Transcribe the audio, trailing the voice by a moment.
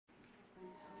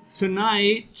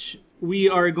Tonight we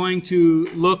are going to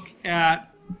look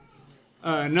at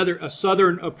a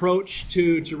southern approach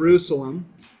to Jerusalem.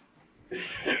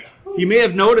 You may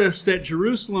have noticed that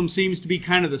Jerusalem seems to be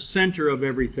kind of the center of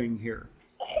everything here.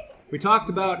 We talked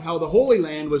about how the Holy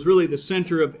Land was really the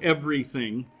center of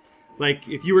everything. Like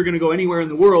if you were going to go anywhere in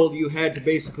the world, you had to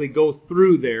basically go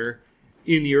through there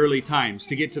in the early times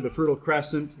to get to the Fertile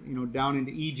Crescent, down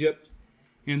into Egypt.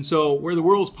 And so where the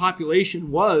world's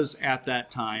population was at that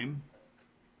time,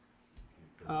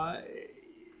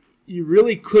 you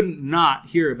really couldn't not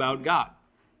hear about God.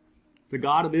 The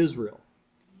God of Israel,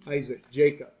 Isaac,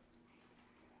 Jacob,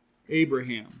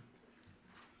 Abraham.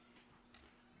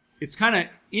 It's kind of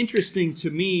interesting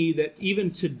to me that even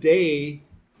today,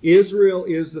 Israel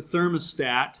is the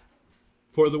thermostat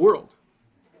for the world.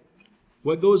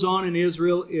 What goes on in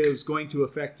Israel is going to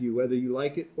affect you, whether you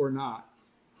like it or not.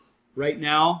 Right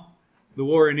now, the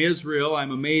war in Israel,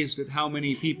 I'm amazed at how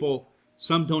many people,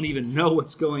 some don't even know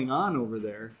what's going on over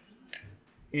there.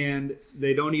 And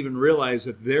they don't even realize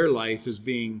that their life is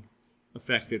being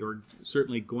affected, or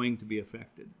certainly going to be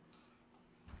affected.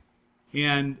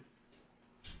 And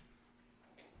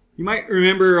you might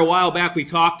remember a while back we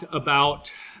talked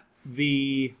about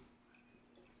the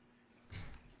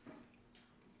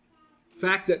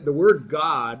fact that the word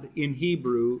God in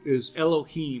Hebrew is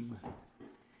Elohim.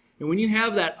 And when you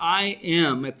have that I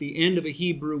am at the end of a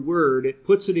Hebrew word, it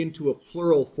puts it into a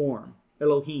plural form,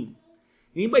 Elohim.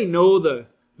 Anybody know the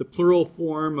plural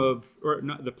form of, or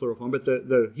not the plural form, but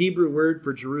the Hebrew word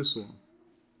for Jerusalem?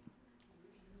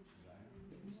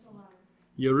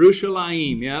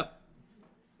 Yerushalayim, yep.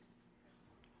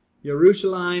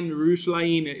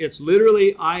 Yerushalayim. It's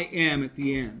literally I am at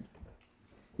the end.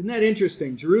 Isn't that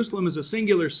interesting? Jerusalem is a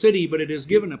singular city, but it is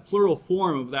given a plural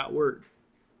form of that word.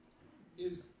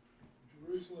 Is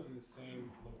Jerusalem the same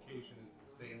location as the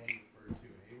Salem referred to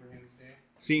in Abraham's day?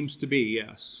 Seems to be,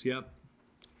 yes. Yep.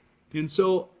 And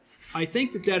so I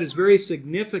think that is very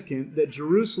significant that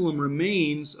Jerusalem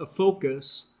remains a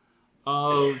focus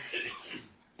of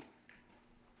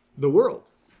the world.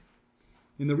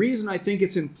 And the reason I think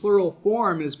it's in plural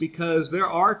form is because there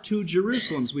are two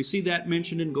Jerusalems. We see that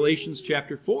mentioned in Galatians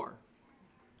chapter 4.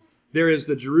 There is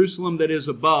the Jerusalem that is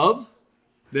above,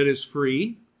 that is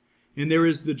free, and there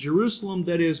is the Jerusalem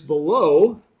that is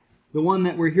below, the one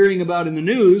that we're hearing about in the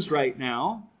news right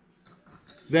now,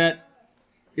 that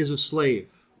is a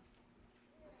slave.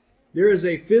 There is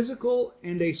a physical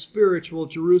and a spiritual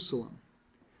Jerusalem.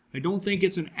 I don't think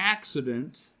it's an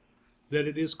accident that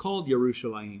it is called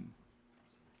Yerushalayim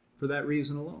for that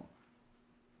reason alone.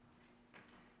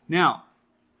 Now,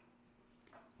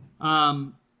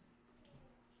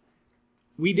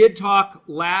 we did talk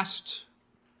last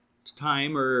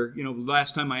time,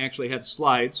 last time I actually had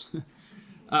slides,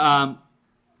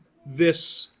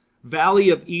 this Valley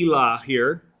of Elah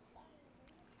here.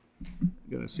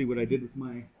 Gotta see what I did with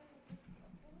my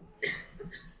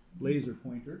laser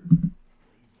pointer.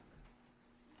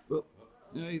 Well,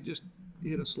 I just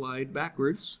hit a slide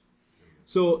backwards.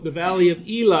 So the Valley of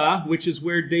Elah, which is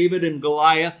where David and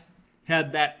Goliath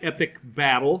had that epic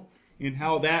battle, and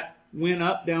how that went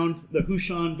up down the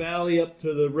Hushon Valley up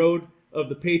to the road of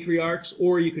the patriarchs,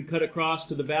 or you could cut across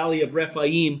to the Valley of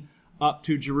Rephaim up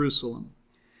to Jerusalem.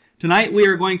 Tonight we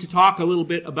are going to talk a little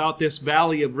bit about this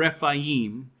Valley of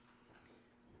Rephaim.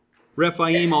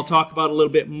 Rephaim I'll talk about a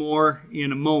little bit more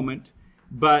in a moment,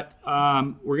 but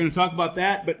we're going to talk about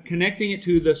that, but connecting it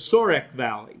to the Sorek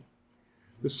Valley.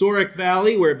 The Sorek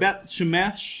Valley, where Beth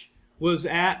Shemesh was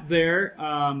at there,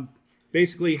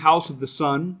 basically house of the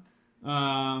sun,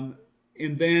 and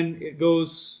then it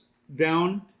goes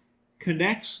down,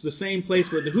 connects the same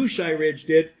place where the Hushai Ridge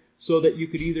did, so that you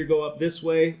could either go up this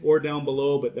way or down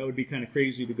below, but that would be kind of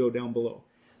crazy to go down below.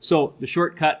 So the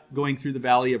shortcut going through the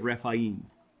Valley of Rephaim.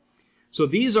 So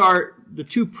these are the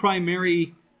two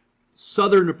primary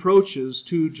southern approaches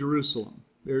to Jerusalem.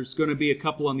 There's going to be a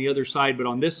couple on the other side, but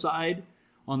on this side,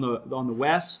 on the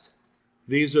west,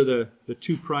 these are the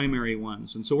two primary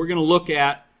ones. And so we're going to look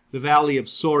at the Valley of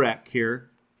Sorek here,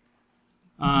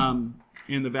 and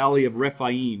the Valley of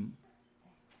Rephaim.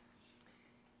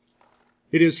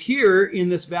 It is here in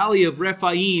this Valley of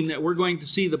Rephaim that we're going to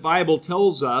see the Bible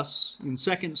tells us in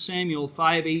 2 Samuel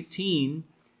 5:18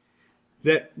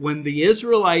 that when the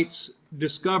Israelites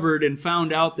discovered and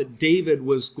found out that David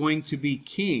was going to be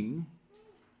king,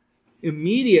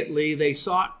 immediately they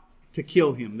sought to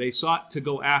kill him. They sought to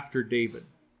go after David.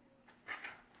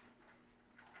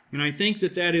 And I think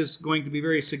that is going to be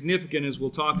very significant, as we'll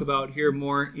talk about here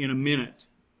more in a minute.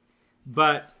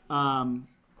 But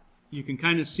you can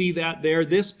kind of see that there.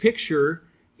 This picture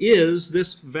is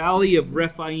this Valley of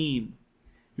Rephaim.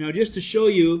 Now, just to show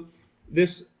you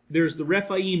this, there's the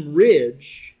Rephaim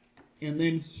ridge, and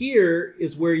then here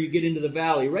is where you get into the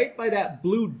valley. Right by that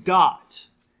blue dot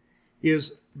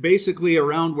is basically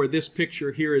around where this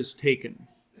picture here is taken.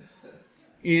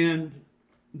 And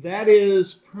that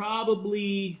is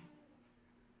probably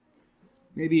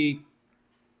maybe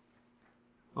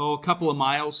a couple of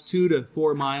miles, 2 to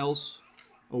 4 miles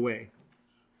away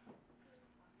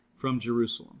from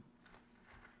Jerusalem.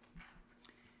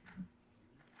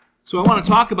 So I want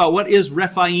to talk about what is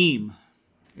Rephaim.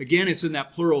 Again, it's in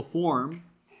that plural form,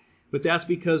 but that's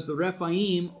because the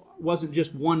Rephaim wasn't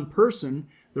just one person.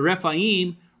 The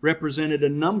Rephaim represented a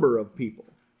number of people.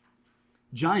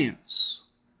 Giants.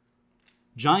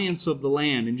 Giants of the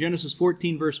land. In Genesis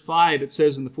 14, verse 5, it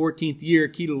says, in the 14th year,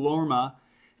 Chedorlaomer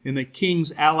and the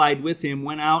kings allied with him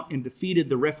went out and defeated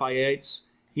the Rephaites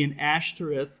in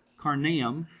Ashtoreth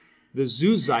Karnaim, the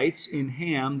Zuzites in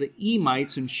Ham, the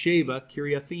Emites in Sheva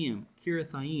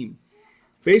Kiriathaim.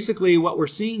 Basically, what we're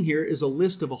seeing here is a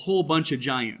list of a whole bunch of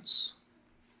giants.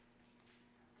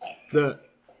 The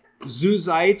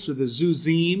Zuzites, or the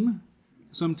Zuzim,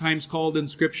 sometimes called in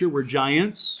Scripture, were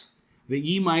giants.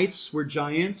 The Emites were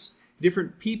giants.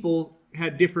 Different people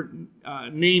had different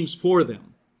names for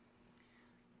them.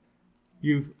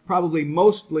 You've probably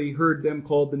mostly heard them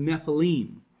called the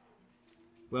Nephilim.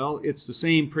 Well, it's the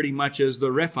same pretty much as the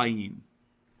Rephaim.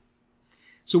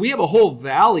 So we have a whole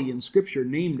valley in Scripture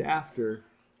named after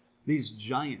these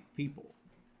giant people,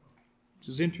 which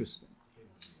is interesting.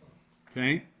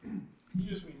 Okay? You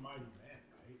just mean mighty men,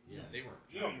 right? Yeah, they were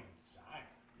Giants.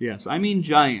 Yes, I mean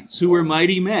giants who were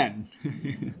mighty men.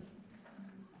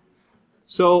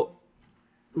 So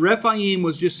Rephaim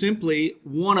was just simply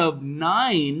one of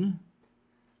 9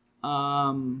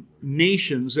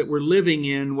 nations that were living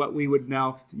in what we would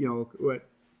now,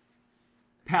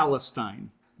 Palestine.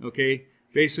 Okay,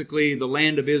 basically the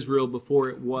land of Israel before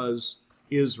it was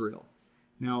Israel.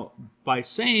 Now, by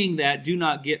saying that, do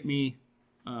not get me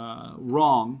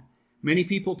wrong. Many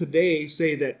people today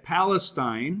say that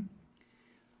Palestine,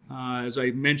 as I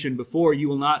mentioned before, you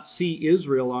will not see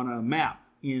Israel on a map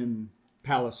in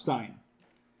Palestine.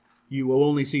 You will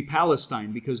only see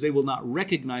Palestine because they will not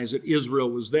recognize that Israel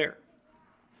was there.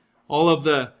 All of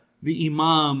the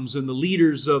imams and the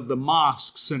leaders of the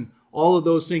mosques and all of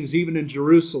those things, even in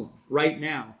Jerusalem right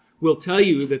now, will tell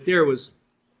you that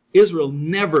Israel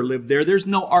never lived there. There's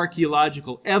no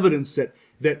archaeological evidence that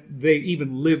they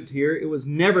even lived here. It was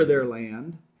never their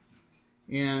land.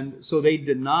 And so they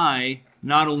deny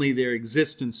not only their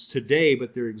existence today,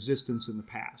 but their existence in the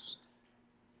past.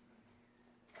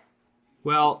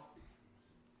 Well,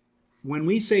 when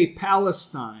we say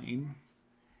Palestine,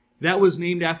 that was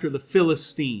named after the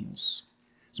Philistines.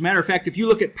 As a matter of fact, if you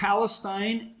look at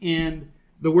Palestine and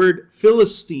the word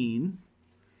Philistine,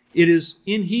 it is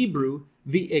in Hebrew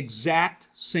the exact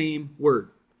same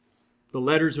word. The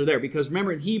letters are there. Because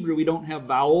remember, in Hebrew we don't have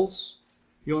vowels.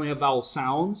 You only have vowel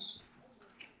sounds.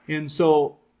 And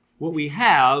so what we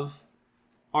have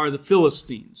are the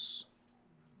Philistines.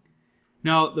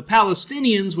 Now, the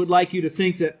Palestinians would like you to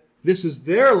think that this is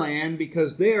their land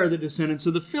because they are the descendants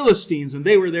of the Philistines and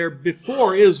they were there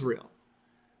before Israel.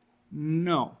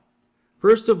 No.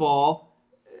 First of all,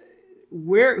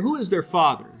 who is their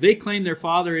father? They claim their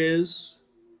father is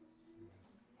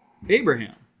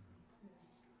Abraham.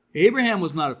 Abraham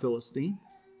was not a Philistine.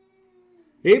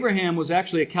 Abraham was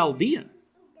actually a Chaldean.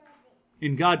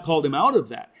 And God called him out of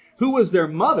that. Who was their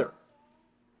mother?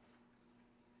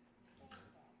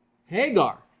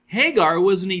 Hagar. Hagar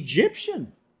was an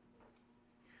Egyptian.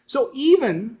 So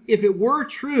even if it were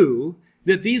true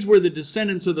that these were the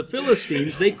descendants of the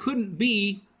Philistines, they couldn't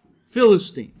be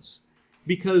Philistines.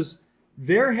 Because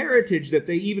their heritage that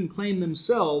they even claim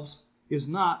themselves is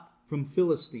not from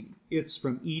Philistine. It's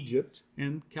from Egypt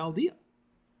and Chaldea.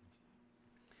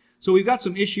 So we've got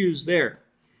some issues there.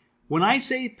 When I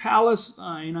say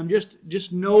Palestine, I'm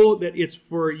just know that it's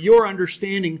for your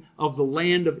understanding of the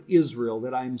land of Israel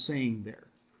that I'm saying there.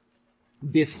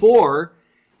 Before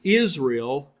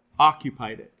Israel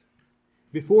occupied it.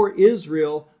 Before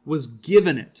Israel was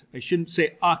given it. I shouldn't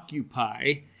say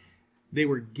occupy. They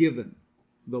were given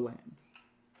the land.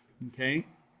 Okay?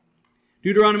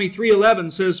 Deuteronomy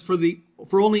 3:11 says,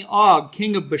 For only Og,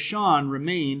 king of Bashan,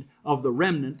 remained of the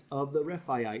remnant of the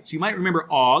Rephaites. You might remember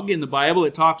Og in the Bible.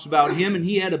 It talks about him, and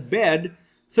he had a bed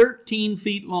 13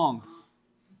 feet long.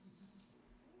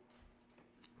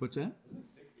 What's that?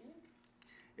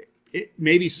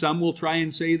 Maybe some will try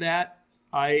and say that.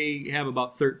 I have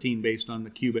about 13 based on the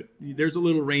cubit. There's a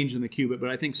little range in the cubit, but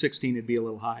I think 16 would be a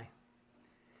little high.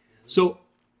 So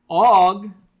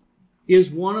Og is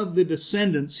one of the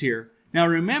descendants here. Now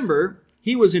remember,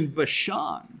 He was in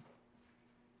Bashan,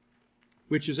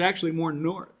 which is actually more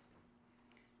north,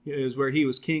 is where he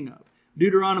was king of.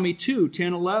 Deuteronomy 2,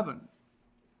 10, 11.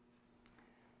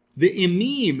 The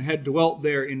Emim had dwelt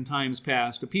there in times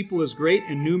past, a people as great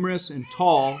and numerous and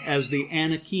tall as the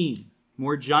Anakim,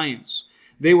 more giants.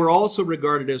 They were also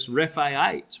regarded as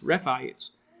Rephaites,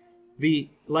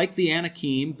 like the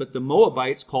Anakim, but the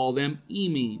Moabites call them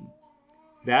Emim.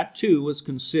 That too was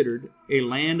considered a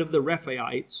land of the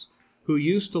Rephaites, who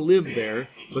used to live there,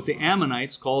 but the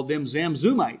Ammonites called them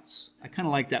Zamzumites. I kind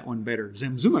of like that one better,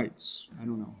 Zamzumites. I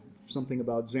don't know, something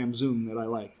about Zamzum that I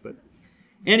like. But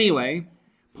anyway,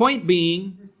 point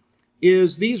being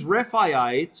is these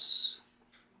Rephaites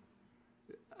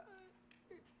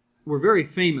were very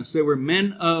famous. They were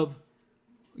men of,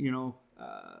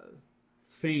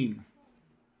 fame.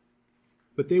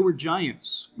 But they were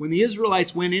giants. When the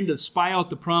Israelites went in to spy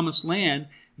out the promised land,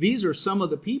 these are some of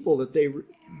the people that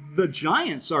the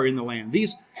giants are in the land.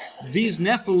 These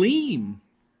Nephilim,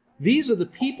 these are the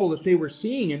people that they were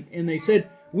seeing, and they said,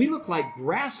 we look like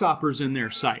grasshoppers in their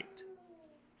sight.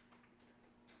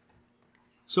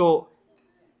 So,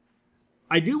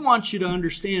 I do want you to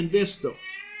understand this, though.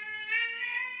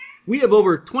 We have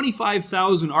over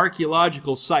 25,000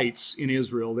 archaeological sites in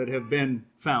Israel that have been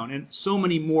found, and so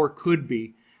many more could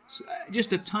be.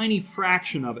 Just a tiny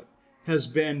fraction of it has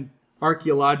been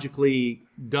archaeologically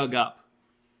dug up.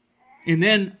 And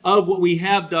then of what we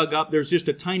have dug up, there's just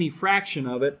a tiny fraction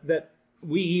of it that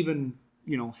we even,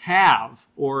 have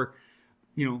or,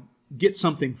 get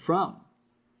something from.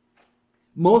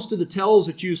 Most of the tells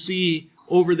that you see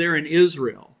over there in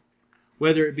Israel,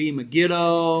 whether it be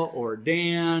Megiddo or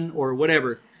Dan or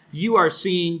whatever, you are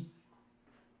seeing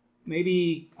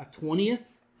maybe a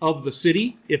 20th of the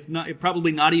city, if not,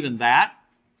 probably not even that.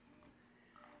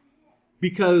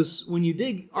 Because when you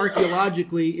dig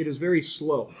archaeologically, it is very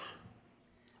slow.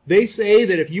 They say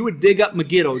that if you would dig up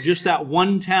Megiddo, just that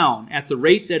one town, at the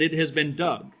rate that it has been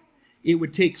dug, it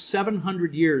would take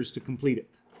 700 years to complete it.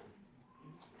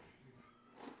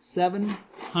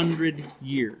 700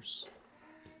 years.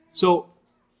 So,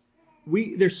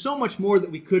 there's so much more that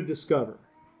we could discover.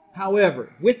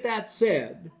 However, with that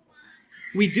said,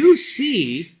 we do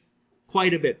see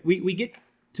quite a bit. We get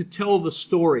to tell the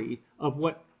story of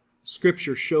what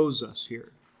Scripture shows us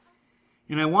here.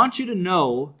 And I want you to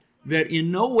know that in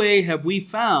no way have we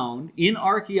found in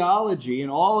archaeology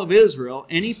in all of Israel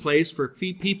any place for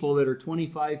people that are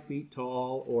 25 feet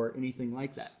tall or anything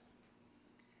like that.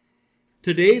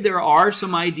 Today there are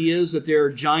some ideas that there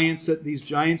are giants, that these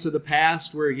giants of the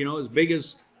past were, as big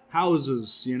as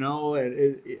houses,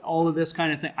 all of this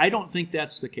kind of thing. I don't think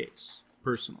that's the case,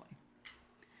 personally.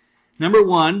 Number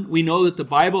one, we know that the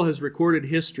Bible has recorded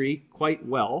history quite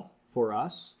well for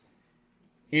us.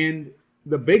 And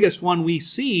the biggest one we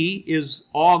see is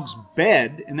Og's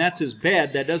bed, and that's his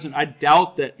bed. I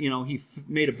doubt that, he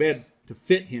made a bed to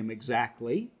fit him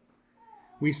exactly.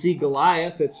 We see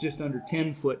Goliath that's just under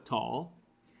 10 foot tall.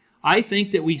 I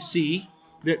think that we see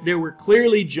that there were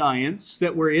clearly giants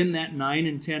that were in that 9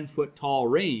 and 10 foot tall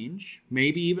range,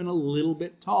 maybe even a little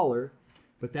bit taller,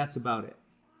 but that's about it.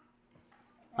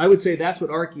 I would say that's what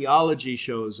archaeology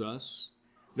shows us.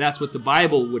 That's what the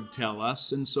Bible would tell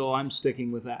us, and so I'm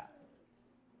sticking with that.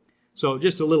 So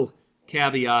just a little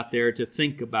caveat there to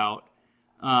think about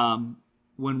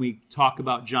when we talk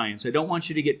about giants. I don't want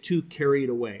you to get too carried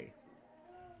away.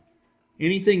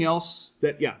 Anything else go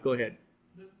ahead.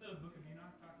 Does the Book of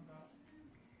Enoch talk about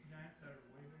giants that are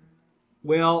way bigger than that?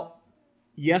 Well,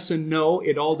 yes and no.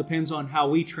 It all depends on how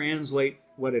we translate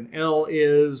what an L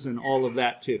is and all of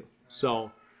that too.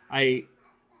 So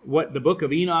what the Book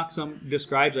of Enoch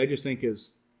describes, I just think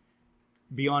is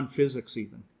beyond physics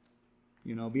even.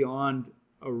 Beyond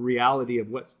a reality of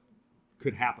what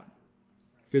could happen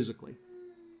physically.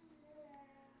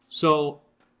 So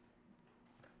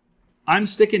I'm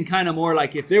sticking kind of more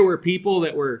like if there were people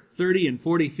that were 30 and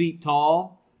 40 feet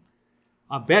tall,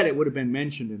 I bet it would have been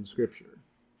mentioned in Scripture.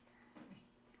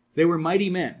 They were mighty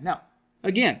men. Now,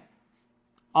 again,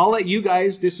 I'll let you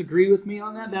guys disagree with me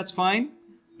on that. That's fine.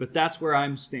 But that's where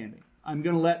I'm standing. I'm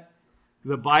going to let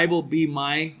the Bible be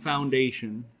my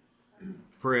foundation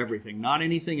for everything. Not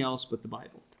anything else but the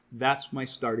Bible. That's my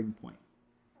starting point.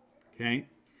 Okay?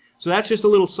 So that's just a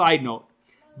little side note.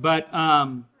 But I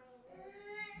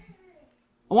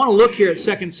want to look here at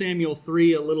 2 Samuel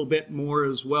 3 a little bit more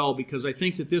as well, because I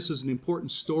think that this is an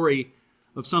important story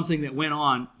of something that went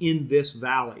on in this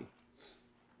valley.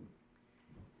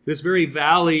 This very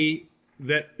valley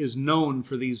that is known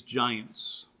for these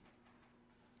giants.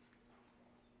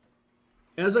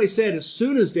 As I said, as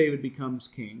soon as David becomes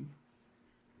king,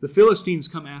 the Philistines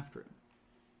come after him.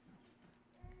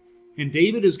 And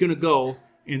David is going to go,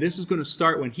 and this is going to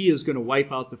start when he is going to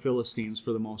wipe out the Philistines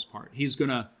for the most part. He's going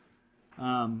to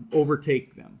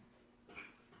overtake them.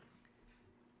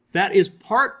 That is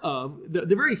part of the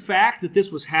very fact that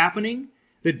this was happening,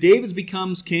 that David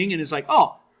becomes king and is like,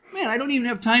 oh, man, I don't even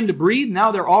have time to breathe.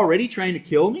 Now they're already trying to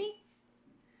kill me?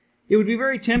 It would be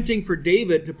very tempting for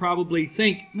David to probably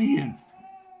think, man,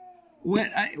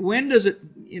 when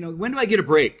do I get a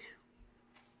break?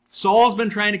 Saul's been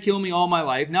trying to kill me all my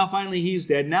life. Now finally he's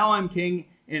dead. Now I'm king,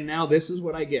 and now this is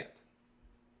what I get.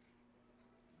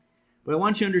 But I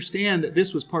want you to understand that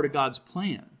this was part of God's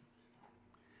plan.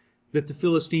 That the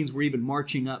Philistines were even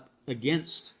marching up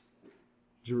against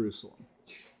Jerusalem.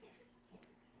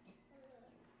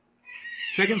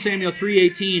 2 Samuel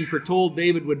 3:18 foretold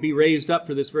David would be raised up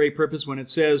for this very purpose when it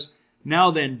says,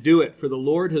 "Now then, do it, for the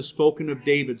Lord has spoken of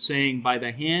David, saying, by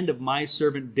the hand of my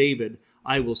servant David,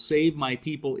 I will save my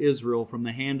people Israel from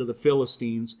the hand of the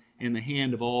Philistines and the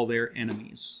hand of all their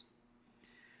enemies."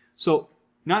 So,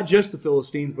 not just the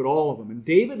Philistines, but all of them. And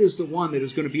David is the one that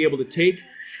is going to be able to take,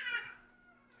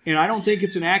 and I don't think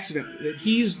it's an accident, that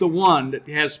he's the one that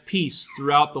has peace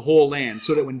throughout the whole land.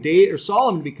 So that when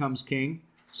Solomon becomes king,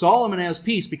 Solomon has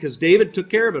peace because David took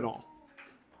care of it all.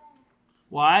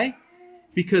 Why?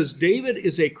 Because David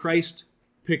is a Christ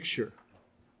picture.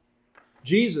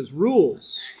 Jesus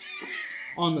rules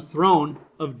on the throne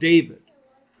of David,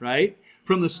 right?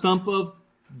 From the stump of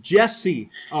Jesse,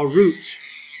 a root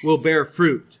will bear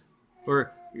fruit,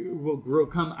 or will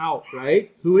come out,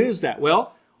 right? Who is that?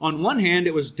 Well, on one hand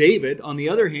it was David, on the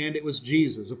other hand it was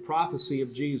Jesus, a prophecy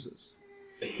of Jesus.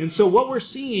 And so what we're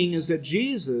seeing is that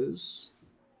Jesus,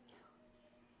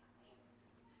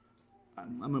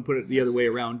 I'm going to put it the other way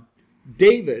around,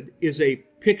 David is a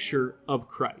picture of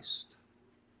Christ.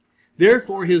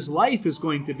 Therefore, his life is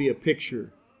going to be a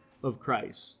picture of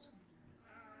Christ.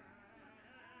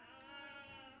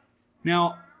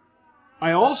 Now,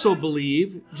 I also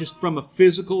believe, just from a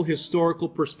physical, historical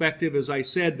perspective, as I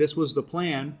said, this was the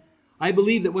plan. I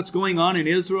believe that what's going on in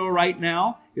Israel right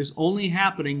now is only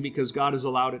happening because God has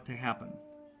allowed it to happen.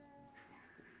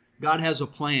 God has a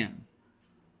plan.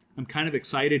 I'm kind of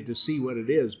excited to see what it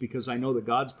is because I know that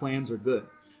God's plans are good.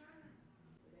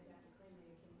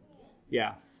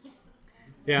 Yeah.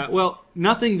 Yeah, well,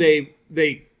 nothing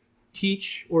they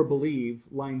teach or believe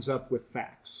lines up with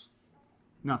facts.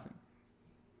 Nothing.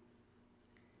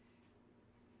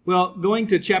 Well, going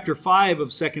to chapter 5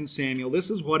 of 2 Samuel,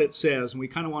 this is what it says, and we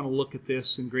kind of want to look at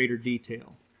this in greater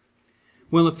detail.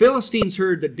 When the Philistines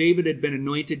heard that David had been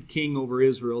anointed king over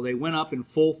Israel, they went up in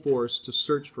full force to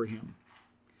search for him.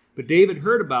 But David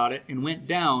heard about it and went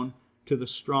down to the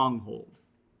stronghold.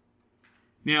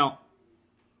 Now,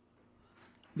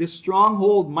 this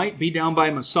stronghold might be down by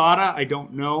Masada. I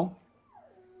don't know.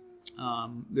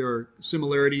 There are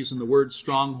similarities in the word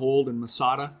stronghold and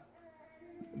Masada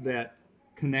that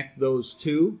connect those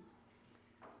two.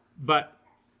 But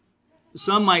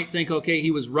some might think, okay,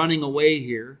 he was running away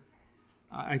here.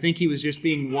 I think he was just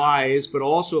being wise. But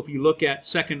also, if you look at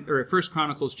 1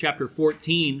 Chronicles chapter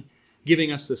 14,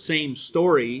 giving us the same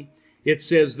story, it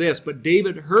says this, "But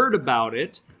David heard about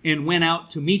it and went out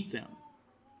to meet them."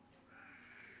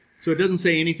 So it doesn't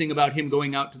say anything about him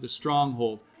going out to the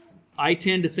stronghold. I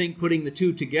tend to think, putting the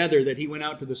two together, that he went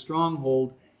out to the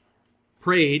stronghold,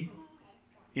 prayed,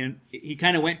 and he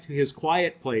kind of went to his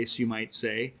quiet place, you might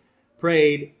say,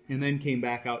 prayed, and then came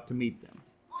back out to meet them.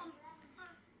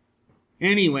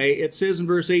 Anyway, it says in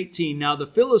verse 18, "Now the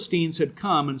Philistines had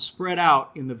come and spread out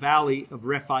in the valley of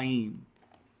Rephaim."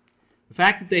 The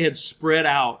fact that they had spread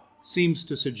out seems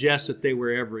to suggest that they were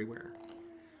everywhere.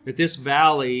 That this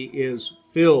valley is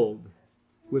filled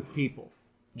with people,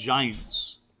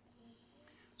 giants.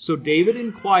 So David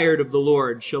inquired of the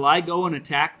Lord, "Shall I go and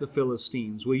attack the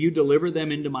Philistines? Will you deliver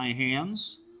them into my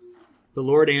hands?" The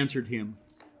Lord answered him,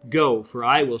 "Go, for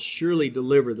I will surely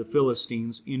deliver the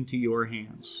Philistines into your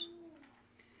hands."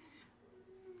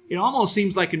 It almost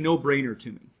seems like a no-brainer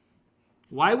to me.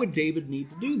 Why would David need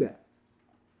to do that?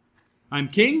 I'm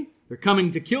king. They're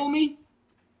coming to kill me.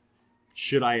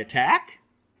 Should I attack?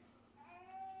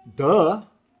 Duh.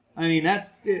 I mean,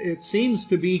 it seems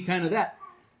to be kind of that.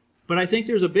 But I think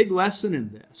there's a big lesson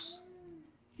in this.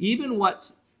 Even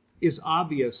what is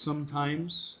obvious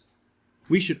sometimes,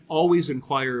 we should always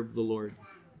inquire of the Lord.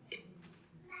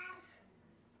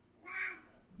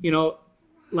 You know,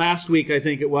 last week, I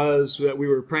think it was, that we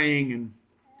were praying, and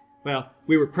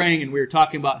we were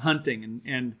talking about hunting,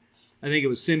 and I think it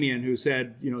was Simeon who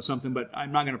said, something, but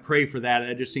I'm not going to pray for that.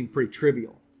 That just seemed pretty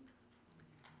trivial.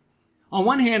 On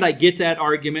one hand, I get that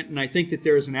argument, and I think that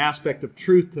there is an aspect of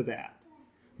truth to that.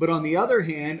 But on the other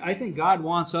hand, I think God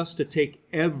wants us to take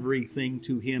everything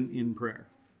to Him in prayer.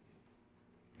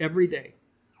 Every day.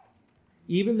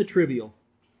 Even the trivial.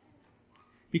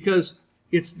 Because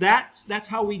that's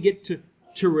how we get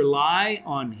to rely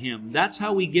on Him. That's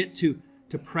how we get to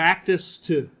practice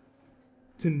to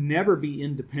never be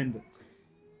independent.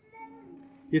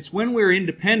 It's when we're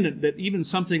independent that even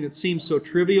something that seems so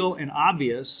trivial and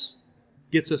obvious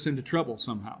gets us into trouble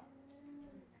somehow.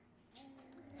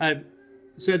 I've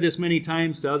said this many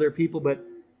times to other people, but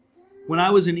when I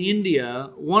was in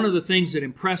India, one of the things that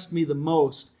impressed me the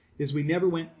most is we never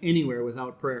went anywhere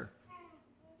without prayer.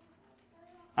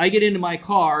 I get into my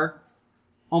car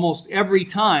almost every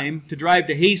time to drive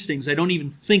to Hastings. I don't even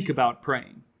think about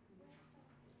praying.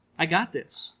 I got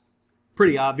this.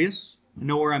 Pretty obvious. I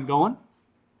know where I'm going.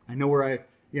 I know where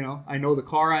I know the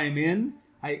car I'm in.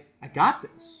 I got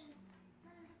this.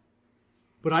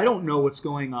 But I don't know what's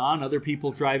going on, other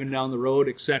people driving down the road,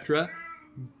 etc.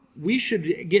 We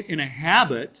should get in a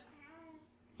habit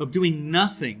of doing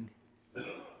nothing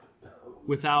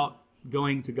without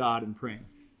going to God and praying.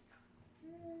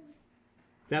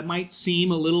 That might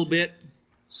seem a little bit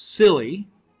silly,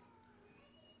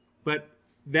 but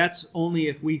that's only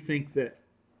if we think that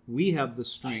we have the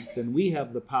strength and we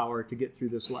have the power to get through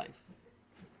this life.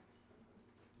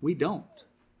 We don't.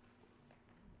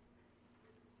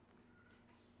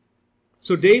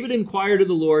 So David inquired of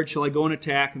the Lord, shall I go and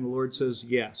attack? And the Lord says,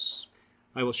 yes.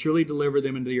 I will surely deliver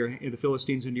them into the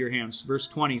Philistines into your hands. Verse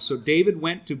 20, so David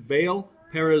went to Baal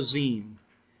Perazim.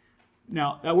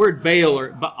 Now, that word Baal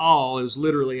or Baal is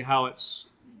literally how it's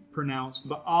pronounced.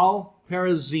 Baal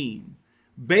Perazim.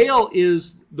 Baal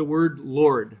is the word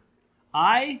Lord.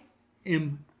 I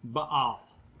am Baal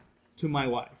to my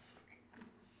wife.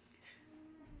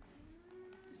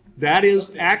 That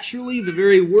is actually the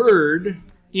very word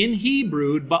in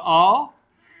Hebrew. Baal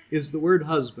is the word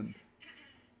husband.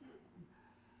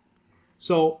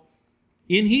 So,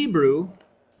 in Hebrew,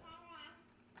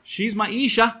 she's my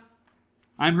Isha.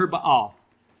 I'm her Baal.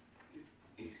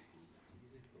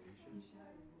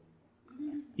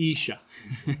 Isha.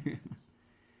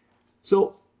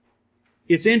 So,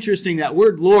 it's interesting that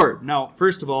word Lord. Now,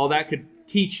 first of all, that could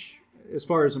teach, as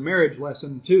far as a marriage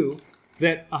lesson too,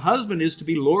 that a husband is to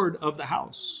be Lord of the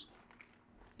house.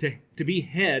 To be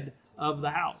head of the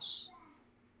house.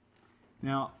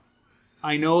 Now,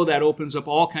 I know that opens up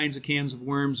all kinds of cans of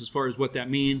worms as far as what that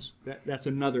means. That's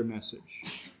another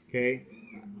message. Okay?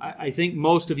 I think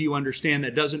most of you understand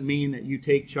that doesn't mean that you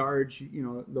take charge,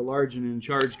 the large and in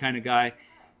charge kind of guy.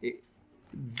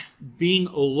 Being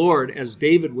a Lord, as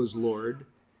David was Lord,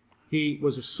 he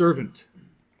was a servant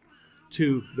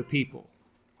to the people.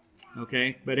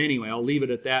 Okay? But anyway, I'll leave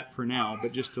it at that for now,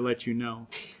 but just to let you know.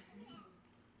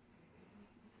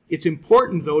 It's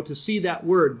important, though, to see that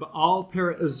word, Baal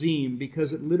Perazim,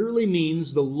 because it literally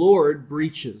means the Lord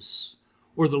breaches,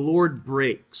 or the Lord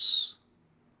breaks.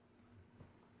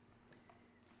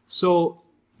 So,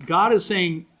 God is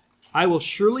saying, I will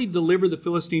surely deliver the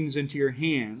Philistines into your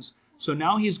hands. So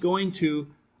now he's going to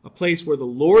a place where the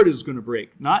Lord is going to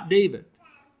break, not David.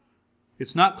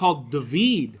 It's not called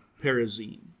David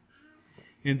Perazim.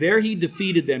 And there he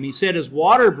defeated them. He said, as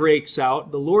water breaks out,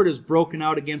 the Lord has broken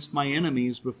out against my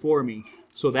enemies before me.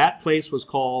 So that place was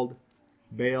called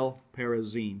Baal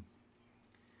Perazim.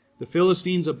 The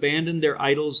Philistines abandoned their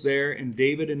idols there, and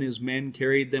David and his men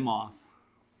carried them off.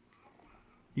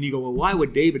 And you go, well, why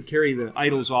would David carry the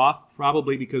idols off?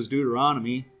 Probably because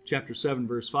Deuteronomy chapter 7,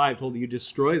 verse 5 told you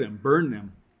destroy them, burn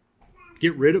them,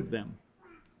 get rid of them.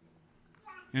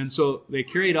 And so they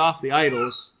carried off the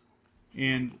idols,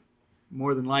 and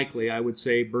more than likely, I would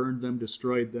say, burned them,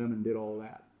 destroyed them, and did all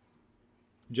that.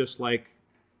 Just like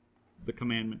the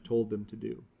commandment told them to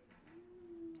do.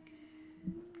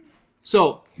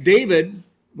 So, David,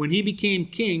 when he became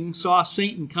king, saw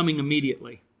Satan coming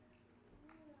immediately.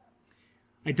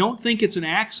 I don't think it's an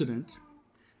accident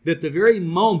that the very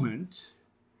moment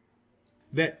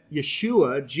that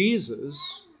Yeshua, Jesus,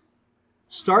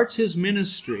 starts his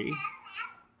ministry,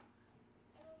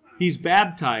 he's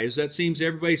baptized.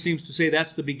 Everybody seems to say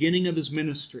that's the beginning of his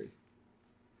ministry.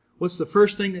 What's the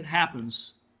first thing that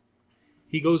happens?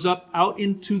 He goes out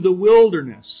into the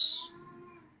wilderness,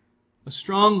 a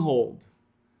stronghold,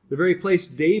 the very place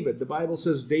the Bible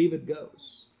says David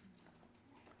goes.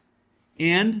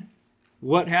 And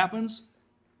what happens?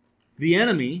 The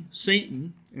enemy,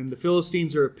 Satan, and the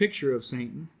Philistines are a picture of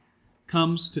Satan,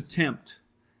 comes to tempt,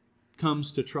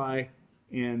 comes to try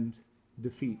and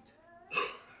defeat.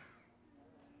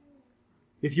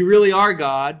 If you really are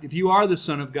God, if you are the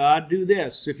Son of God, do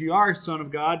this. If you are Son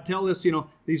of God, tell this,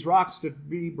 these rocks to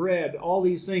be bread, all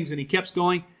these things. And he kept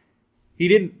going. He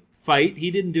didn't fight.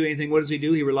 He didn't do anything. What does he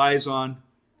do? He relies on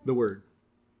the Word.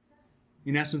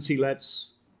 In essence, he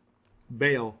lets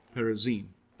Baal Perazim,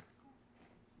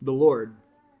 the Lord,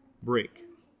 break.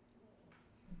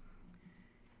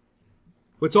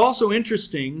 What's also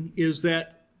interesting is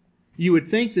that you would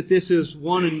think that this is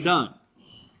one and done,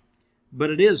 but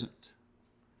it isn't.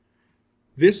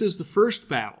 This is the first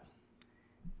battle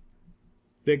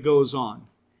that goes on.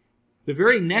 The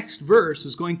very next verse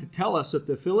is going to tell us that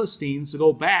the Philistines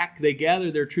go back, they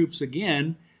gather their troops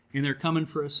again, and they're coming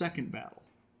for a second battle.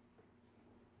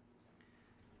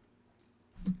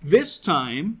 This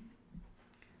time,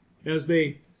 as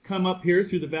they come up here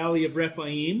through the valley of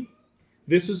Rephaim,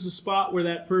 this is the spot where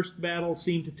that first battle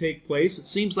seemed to take place. It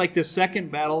seems like this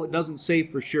second battle, it doesn't say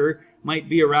for sure, might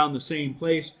be around the same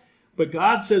place. But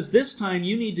God says this time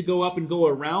you need to go up and go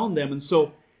around them. And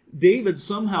so David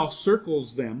somehow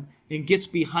circles them and gets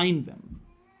behind them.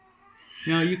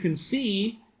 Now you can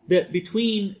see that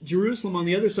between Jerusalem on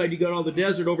the other side, you got all the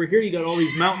desert. Over here you got all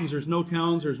these mountains. There's no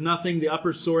towns. There's nothing. The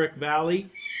upper Sorek Valley.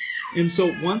 And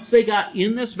so once they got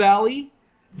in this valley,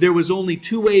 there was only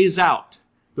two ways out.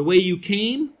 The way you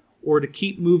came or to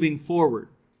keep moving forward.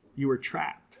 You were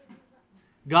trapped.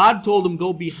 God told them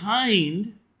go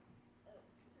behind,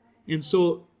 and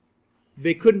so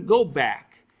they couldn't go back.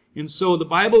 And so the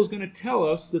Bible is going to tell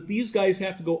us that these guys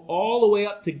have to go all the way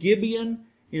up to Gibeon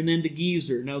and then to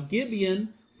Gezer. Now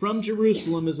Gibeon from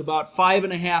Jerusalem is about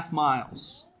 5.5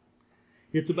 miles.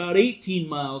 It's about 18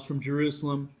 miles from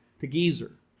Jerusalem to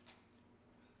Gezer.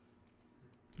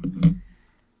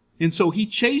 And so he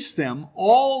chased them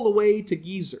all the way to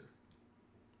Gezer.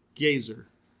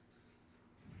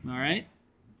 All right?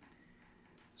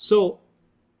 So,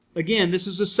 again, this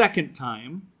is the second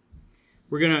time.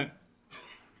 We're going to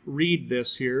read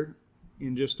this here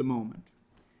in just a moment.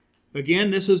 Again,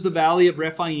 this is the valley of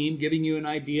Rephaim, giving you an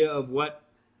idea of what,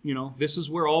 this is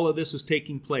where all of this is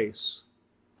taking place.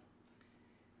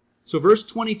 So verse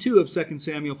 22 of 2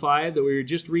 Samuel 5 that we were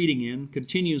just reading in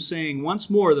continues saying, once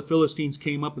more the Philistines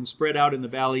came up and spread out in the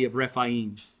valley of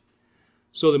Rephaim.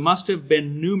 So there must have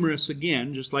been numerous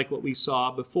again, just like what we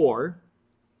saw before.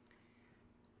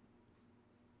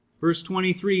 Verse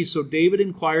 23, so David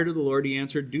inquired of the Lord. He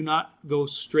answered, do not go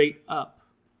straight up,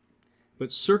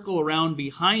 but circle around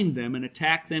behind them and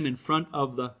attack them in front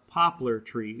of the poplar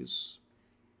trees.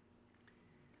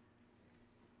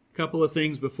 A couple of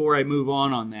things before I move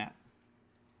on that.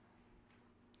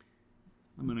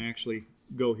 I'm going to actually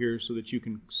go here so that you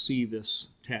can see this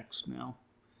text now.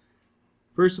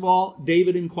 First of all,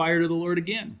 David inquired of the Lord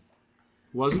again.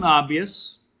 It wasn't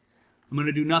obvious. I'm going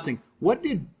to do nothing.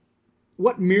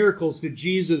 What miracles did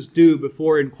Jesus do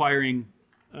before inquiring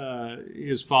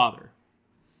his Father?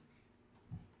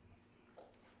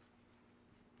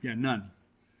 Yeah, none.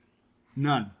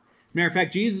 None. Matter of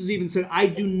fact, Jesus even said, I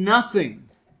do nothing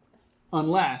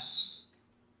unless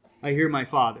I hear my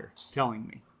Father telling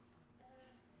me.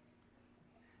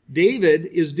 David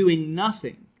is doing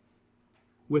nothing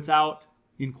without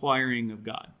inquiring of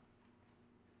God.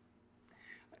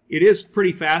 It is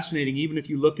pretty fascinating, even if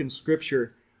you look in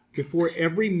Scripture, before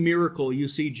every miracle you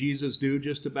see Jesus do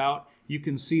just about, you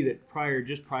can see that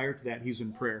just prior to that, he's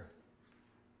in prayer.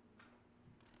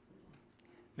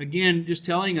 Again, just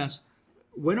telling us,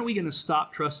 when are we going to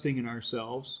stop trusting in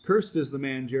ourselves? Cursed is the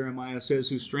man, Jeremiah says,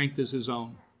 whose strength is his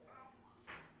own.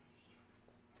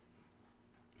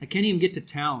 I can't even get to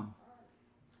town.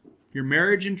 Your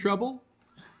marriage in trouble?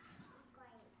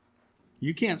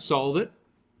 You can't solve it.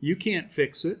 You can't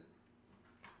fix it.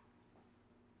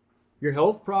 Your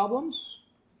health problems?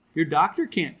 Your doctor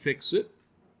can't fix it.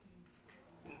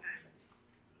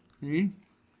 Okay?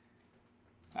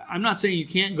 I'm not saying you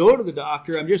can't go to the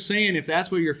doctor. I'm just saying if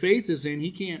that's where your faith is in, he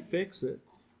can't fix it.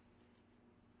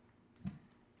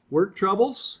 Work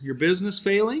troubles? Your business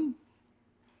failing?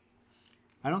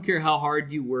 I don't care how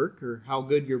hard you work or how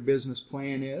good your business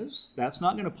plan is. That's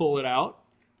not going to pull it out.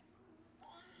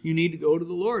 You need to go to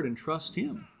the Lord and trust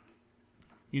Him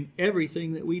in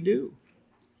everything that we do.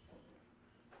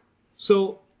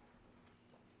 So,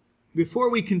 before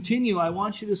we continue, I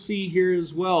want you to see here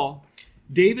as well,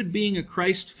 David being a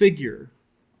Christ figure.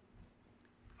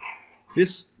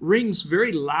 This rings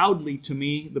very loudly to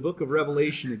me, the book of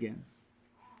Revelation again.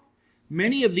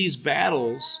 Many of these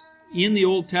battles in the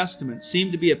Old Testament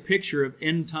seem to be a picture of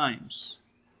end times.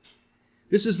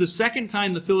 This is the second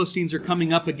time the Philistines are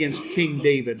coming up against King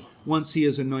David once he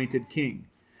is anointed king.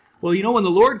 Well, when the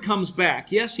Lord comes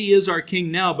back, yes, he is our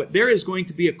king now, but there is going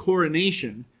to be a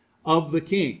coronation of the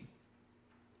king.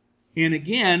 And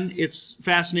again, it's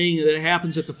fascinating that it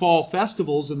happens at the fall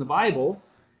festivals in the Bible.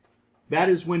 That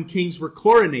is when kings were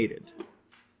coronated.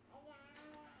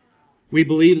 We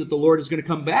believe that the Lord is going to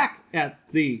come back at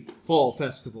the fall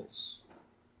festivals.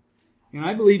 And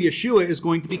I believe Yeshua is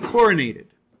going to be coronated.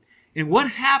 And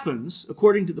what happens,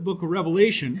 according to the book of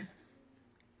Revelation,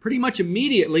 pretty much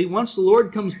immediately, once the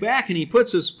Lord comes back and he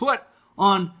puts his foot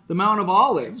on the Mount of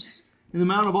Olives, and the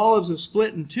Mount of Olives is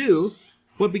split in two,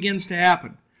 what begins to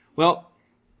happen? Well,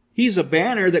 he's a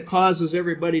banner that causes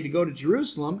everybody to go to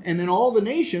Jerusalem, and then all the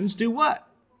nations do what?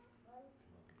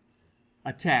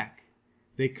 Attack.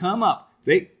 They come up.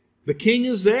 The king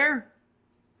is there.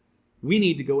 We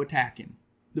need to go attack him.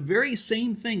 The very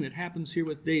same thing that happens here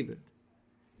with David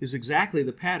is exactly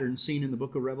the pattern seen in the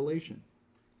book of Revelation.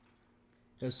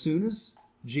 As soon as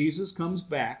Jesus comes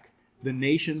back, the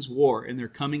nations war, and they're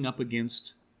coming up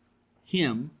against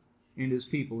him and his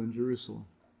people in Jerusalem.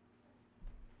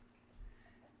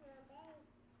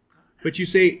 But you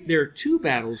say, there are two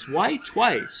battles. Why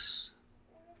twice?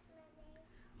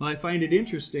 Well, I find it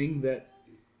interesting that,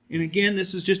 and again,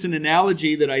 this is just an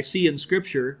analogy that I see in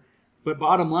Scripture, but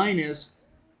bottom line is,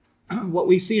 what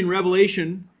we see in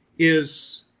Revelation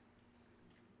is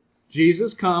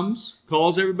Jesus comes,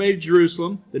 calls everybody to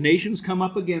Jerusalem, the nations come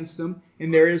up against him,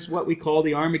 and there is what we call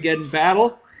the Armageddon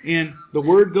battle, and the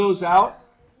word goes out.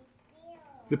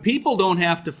 The people don't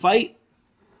have to fight.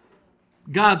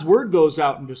 God's word goes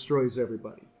out and destroys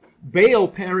everybody. Baal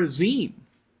Perazim,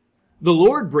 the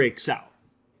Lord breaks out.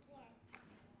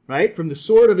 Right? From the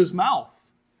sword of his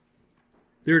mouth.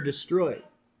 They're destroyed.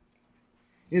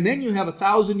 And then you have a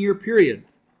 1,000-year period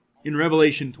in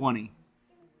Revelation 20.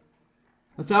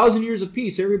 1,000 years of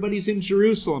peace. Everybody's in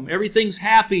Jerusalem. Everything's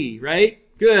happy, right?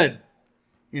 Good.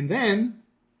 And then,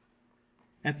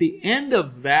 at the end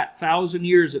of that 1,000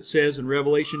 years, it says in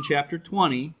Revelation chapter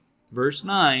 20, verse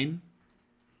 9,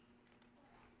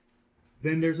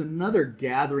 then there's another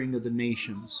gathering of the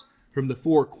nations from the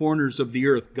four corners of the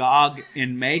earth, Gog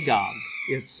and Magog,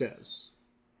 it says.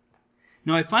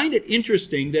 Now, I find it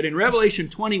interesting that in Revelation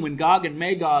 20, when Gog and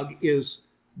Magog is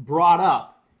brought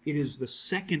up, it is the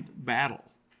second battle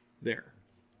there.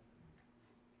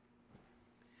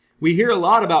 We hear a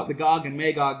lot about the Gog and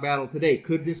Magog battle today.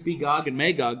 Could this be Gog and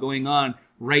Magog going on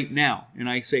right now? And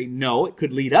I say no, it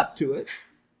could lead up to it.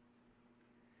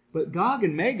 But Gog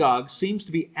and Magog seems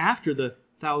to be after the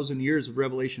 1,000 years of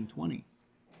Revelation 20.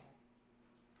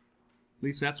 At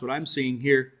least that's what I'm seeing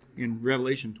here in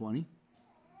Revelation 20.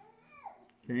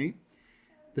 Okay.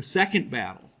 The second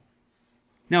battle.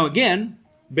 Now again,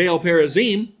 Baal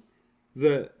Perazim,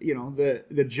 the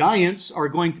giants are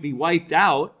going to be wiped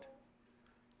out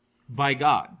by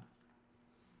God.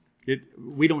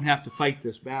 We don't have to fight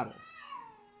this battle.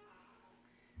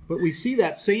 But we see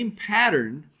that same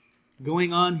pattern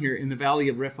going on here in the valley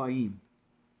of Rephaim.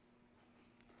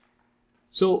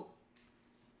 So,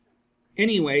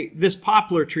 anyway, this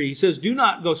poplar tree, he says, do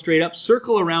not go straight up,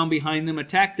 circle around behind them,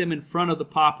 attack them in front of the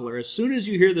poplar. As soon as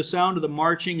you hear the sound of the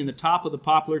marching in the top of the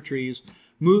poplar trees,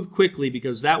 move quickly,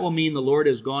 because that will mean the Lord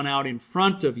has gone out in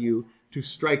front of you to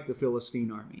strike the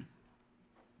Philistine army.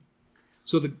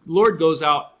 So the Lord goes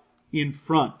out in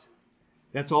front.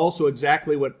 That's also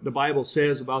exactly what the Bible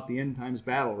says about the end times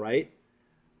battle, right?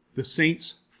 The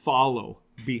saints follow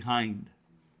behind.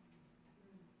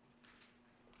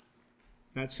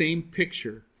 That same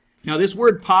picture. Now this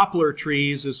word poplar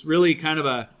trees is really kind of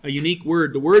a unique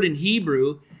word. The word in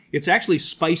Hebrew, it's actually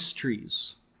spice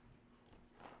trees.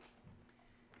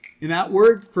 And that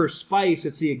word for spice,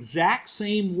 it's the exact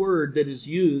same word that is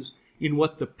used in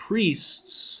what the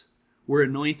priests were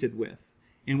anointed with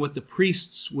and what the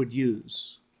priests would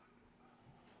use.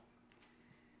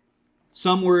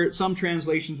 Some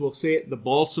translations will say it, the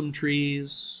balsam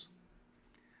trees.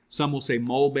 Some will say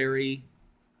mulberry.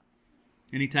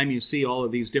 Anytime you see all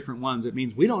of these different ones, it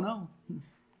means we don't know.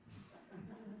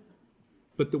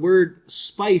 But the word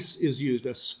spice is used,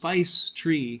 a spice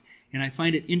tree. And I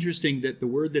find it interesting that the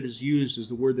word that is used is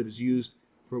the word that is used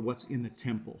for what's in the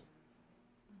temple,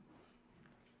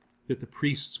 that the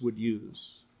priests would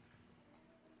use.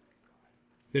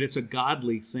 That it's a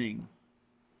godly thing.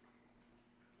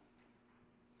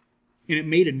 And it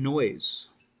made a noise.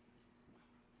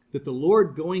 That the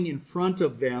Lord going in front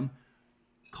of them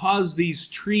caused these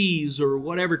trees or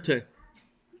whatever to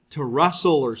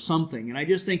rustle or something. And I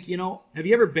just think, have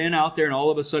you ever been out there and all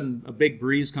of a sudden a big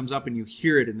breeze comes up and you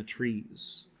hear it in the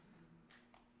trees?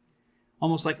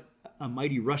 Almost like a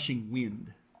mighty rushing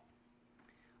wind.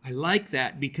 I like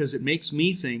that because it makes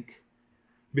me think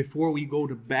before we go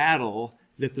to battle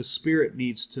that the Spirit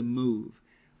needs to move.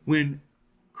 When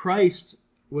Christ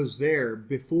was there,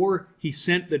 before he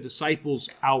sent the disciples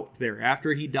out there,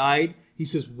 after he died, he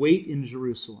says, wait in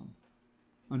Jerusalem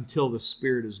until the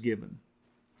Spirit is given.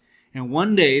 And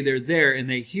one day they're there and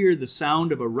they hear the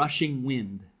sound of a rushing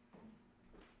wind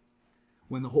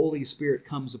when the Holy Spirit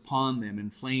comes upon them in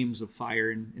flames of fire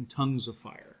and tongues of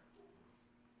fire.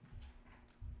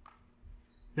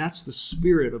 That's the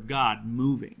Spirit of God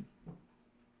moving.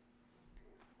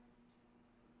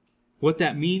 What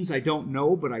that means, I don't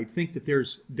know, but I think that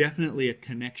there's definitely a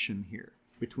connection here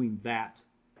between that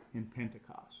and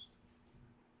Pentecost.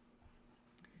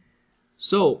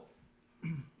 So,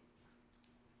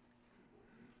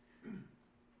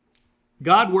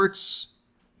 God works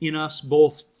in us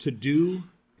both to do,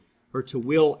 or to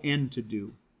will and to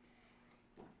do.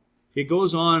 It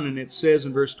goes on and it says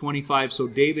in verse 25, so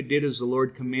David did as the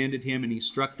Lord commanded him, and he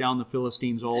struck down the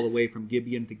Philistines all the way from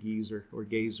Gibeon to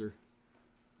Gezer.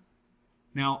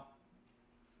 Now,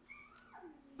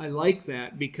 I like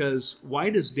that because why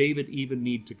does David even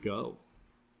need to go?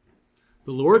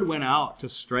 The Lord went out to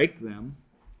strike them,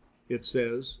 it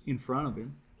says, in front of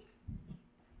him.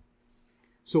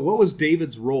 So what was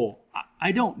David's role?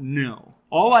 I don't know.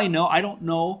 All I know, I don't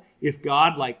know if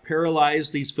God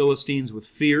paralyzed these Philistines with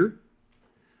fear.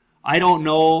 I don't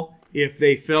know if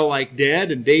they fell like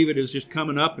dead and David is just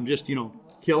coming up and just,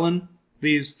 killing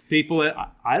these people.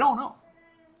 I don't know.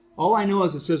 All I know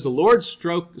is it says the Lord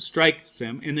strikes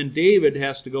them, and then David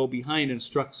has to go behind and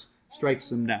strikes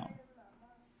them down.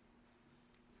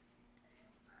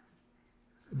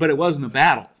 But it wasn't a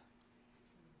battle.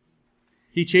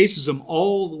 He chases them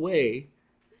all the way,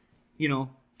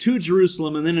 to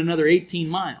Jerusalem and then another 18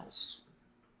 miles.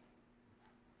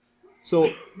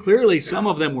 So clearly some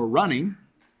of them were running.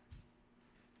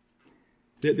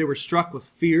 They were struck with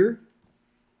fear.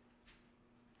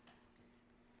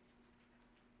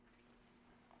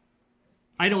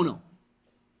 I don't know.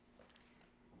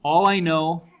 All I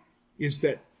know is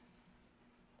that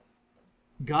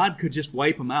God could just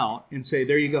wipe them out and say,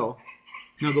 there you go.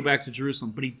 Now go back to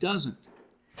Jerusalem. But he doesn't.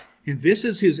 And this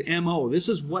is his MO. This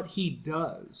is what he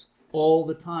does all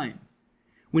the time.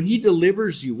 When he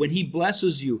delivers you, when he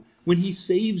blesses you, when he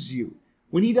saves you,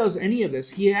 when he does any of this,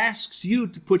 he asks you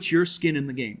to put your skin in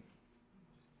the game.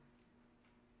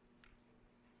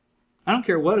 I don't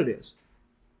care what it is.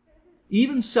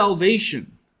 Even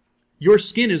salvation, your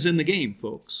skin is in the game,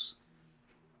 folks.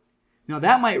 Now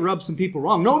that might rub some people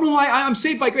wrong. No, I'm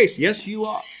saved by grace. Yes, you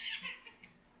are.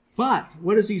 But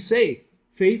what does he say?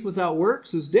 Faith without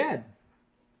works is dead.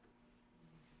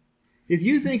 If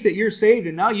you think that you're saved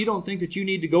and now you don't think that you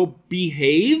need to go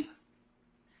behave,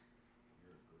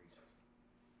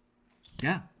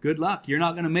 yeah, good luck. You're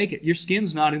not going to make it. Your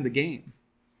skin's not in the game.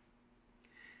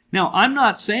 Now, I'm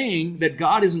not saying that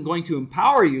God isn't going to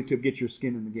empower you to get your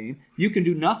skin in the game. You can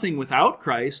do nothing without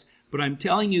Christ, but I'm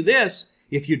telling you this,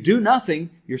 if you do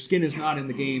nothing, your skin is not in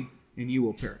the game and you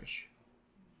will perish.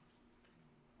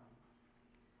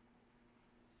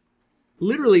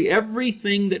 Literally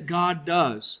everything that God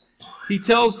does. He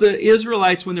tells the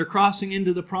Israelites when they're crossing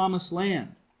into the promised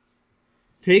land,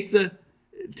 take the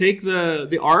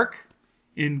ark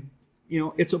and,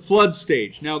 it's a flood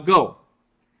stage. Now go.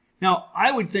 Now,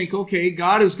 I would think, okay,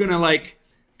 God is going to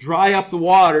dry up the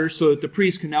water so that the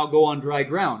priest can now go on dry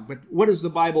ground. But what does the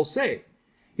Bible say?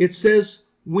 It says,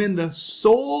 when the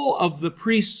sole of the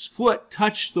priest's foot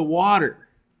touched the water.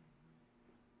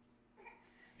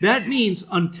 That means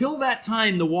until that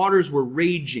time the waters were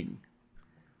raging,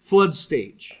 flood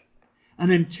stage.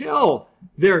 And until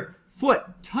their foot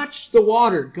touched the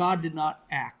water, God did not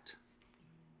act.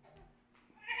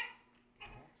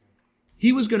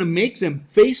 He was going to make them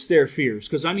face their fears.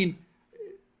 Because,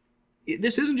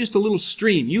 this isn't just a little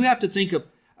stream. You have to think of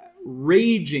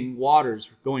raging waters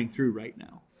going through right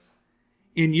now.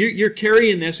 And you're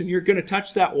carrying this and you're going to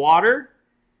touch that water.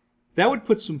 That would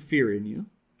put some fear in you.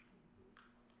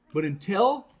 But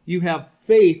until you have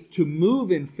faith to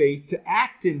move in faith, to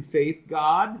act in faith,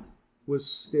 God was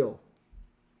still.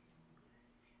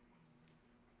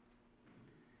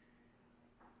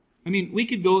 We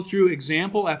could go through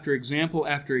example after example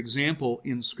after example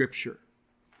in Scripture.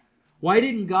 Why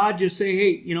didn't God just say,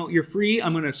 hey, you're free,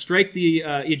 I'm going to strike the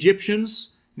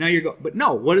Egyptians, now you're going. But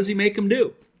no, what does he make them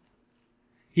do?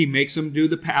 He makes them do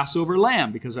the Passover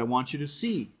lamb, because I want you to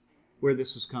see where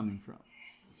this is coming from.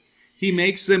 He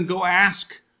makes them go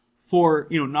ask for,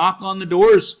 knock on the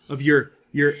doors of your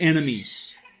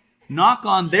enemies. Knock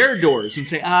on their doors and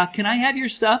say, can I have your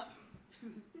stuff?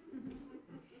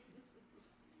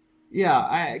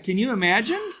 Yeah, can you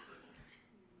imagine?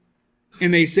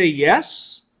 And they say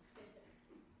yes.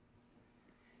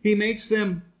 He makes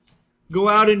them go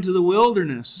out into the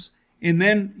wilderness, and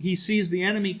then he sees the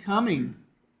enemy coming.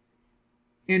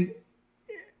 And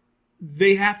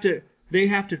they have to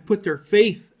put their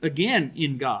faith again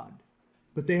in God.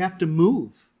 but they have to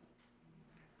move.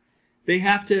 They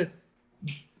have to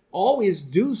always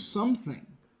do something.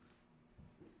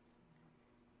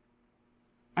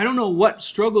 I don't know what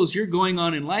struggles you're going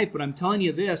on in life, but I'm telling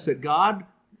you this, that God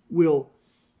will,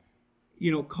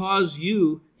 cause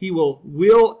you, He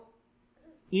will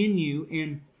in you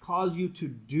and cause you to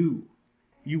do.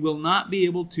 You will not be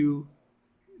able to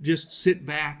just sit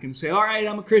back and say, all right,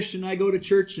 I'm a Christian, I go to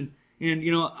church, and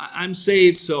I'm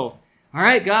saved, so, all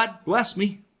right, God, bless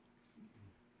me.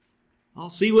 I'll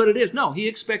see what it is. No, He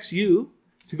expects you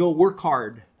to go work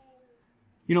hard.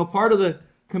 Part of the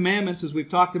commandments, as we've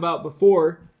talked about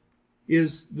before,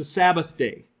 is the Sabbath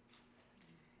day.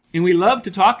 And we love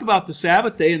to talk about the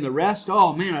Sabbath day and the rest.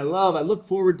 Oh man, I look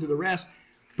forward to the rest.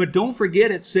 But don't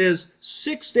forget, it says,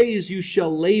 6 days you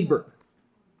shall labor.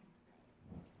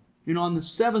 And on the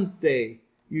 7th day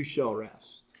you shall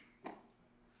rest.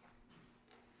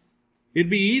 It'd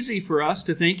be easy for us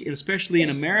to think, especially in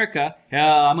America,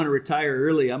 I'm going to retire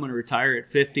early. I'm going to retire at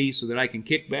 50 so that I can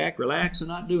kick back, relax, and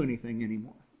not do anything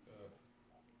anymore.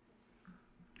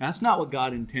 That's not what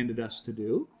God intended us to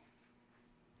do.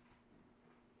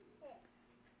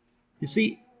 You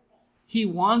see, He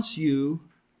wants you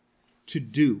to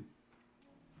do.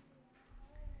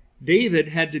 David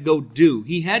had to go do.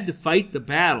 He had to fight the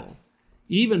battle,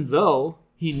 even though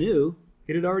he knew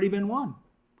it had already been won.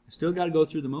 Still got to go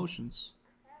through the motions.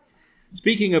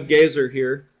 Speaking of Gezer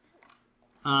here,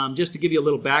 just to give you a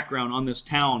little background on this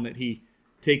town that he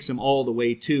takes him all the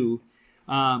way to,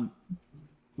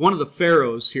 one of the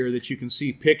pharaohs here that you can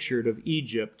see pictured of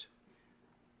Egypt,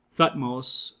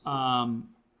 Thutmose,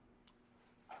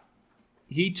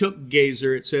 he took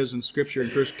Gezer, it says in Scripture in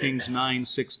 1 Kings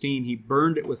 9:16, he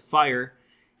burned it with fire,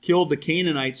 killed the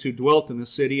Canaanites who dwelt in the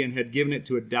city, and had given it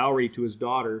to a dowry to his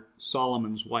daughter,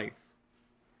 Solomon's wife.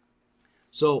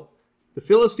 So the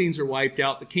Philistines are wiped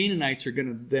out. The Canaanites are going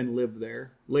to then live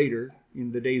there later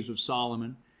in the days of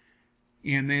Solomon.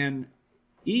 And then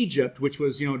Egypt, which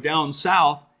was, down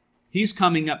south, he's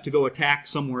coming up to go attack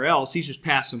somewhere else. He's just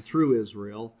passing through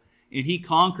Israel. And he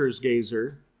conquers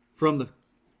Gezer from the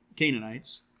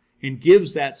Canaanites and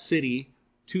gives that city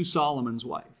to Solomon's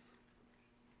wife.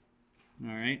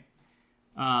 All right?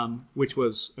 Which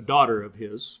was a daughter of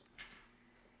his.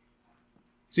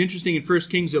 It's interesting, in 1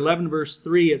 Kings 11, verse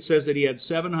 3, it says that he had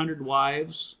 700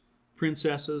 wives,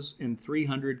 princesses, and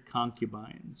 300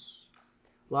 concubines.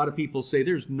 A lot of people say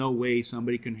there's no way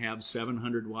somebody can have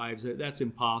 700 wives. That's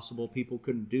impossible. People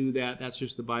couldn't do that. That's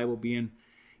just the Bible being,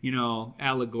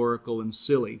 allegorical and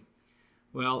silly.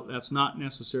 Well, that's not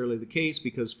necessarily the case,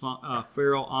 because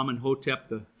Pharaoh Amenhotep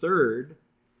III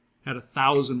had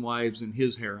 1,000 wives in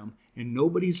his harem, and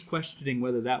nobody's questioning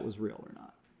whether that was real or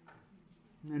not.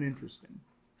 Isn't that interesting?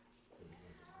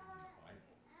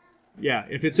 Yeah,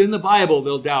 if it's in the Bible,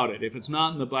 they'll doubt it. If it's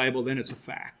not in the Bible, then it's a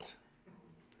fact.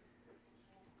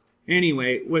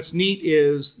 Anyway, what's neat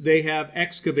is they have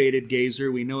excavated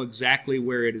Gezer. We know exactly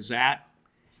where it is at.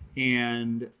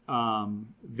 And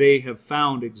they have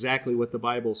found exactly what the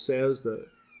Bible says.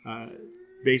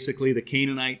 Basically, the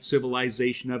Canaanite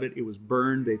civilization of it, it was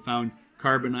burned. They found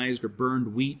carbonized or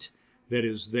burned wheat that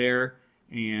is there.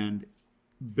 And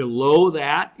below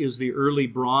that is the early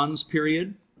Bronze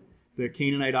period, the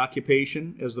Canaanite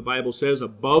occupation, as the Bible says.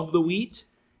 Above the wheat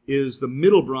is the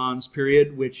Middle Bronze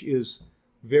period, which is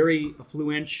very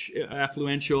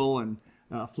affluential and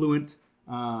affluent,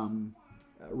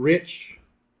 rich,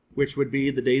 which would be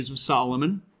the days of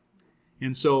Solomon.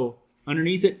 And so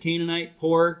underneath it, Canaanite,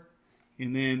 poor,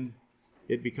 and then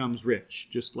it becomes rich,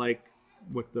 just like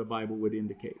what the Bible would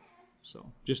indicate. So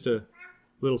just a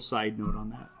little side note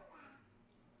on that.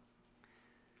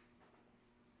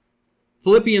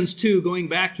 Philippians 2, going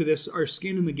back to this, our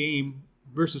skin in the game,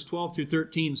 verses 12 through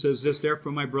 13 says this,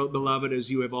 therefore, my beloved, as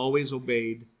you have always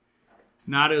obeyed,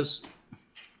 not as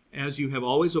you have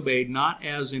always obeyed, not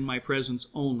as in my presence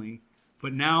only,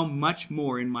 but now much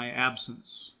more in my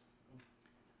absence.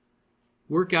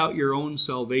 Work out your own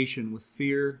salvation with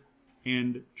fear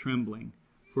and trembling,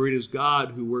 for it is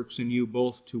God who works in you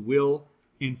both to will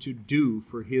and to do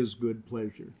for His good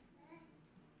pleasure.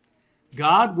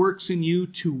 God works in you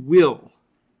to will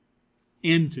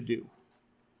and to do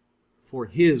for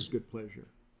His good pleasure.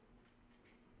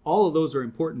 All of those are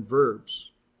important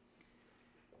verbs.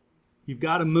 You've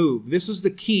got to move. This is the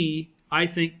key, I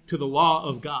think, to the law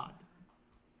of God.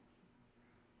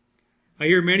 I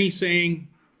hear many saying,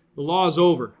 the law is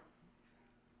over.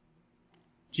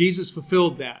 Jesus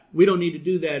fulfilled that. We don't need to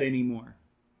do that anymore.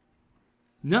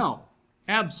 No,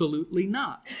 absolutely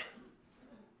not.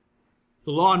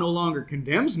 The law no longer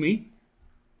condemns me,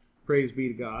 praise be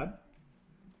to God,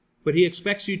 but He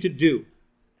expects you to do.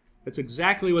 That's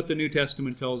exactly what the New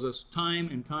Testament tells us time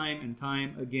and time and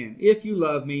time again. If you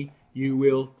love me, you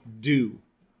will do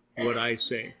what I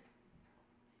say.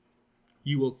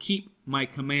 You will keep my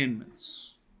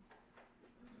commandments.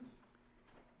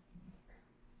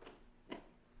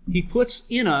 He puts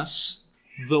in us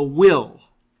the will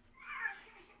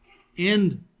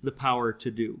and the power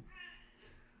to do.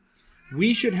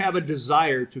 We should have a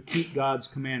desire to keep God's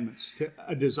commandments,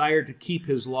 a desire to keep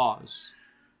His laws.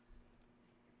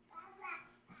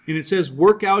 And it says,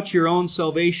 work out your own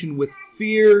salvation with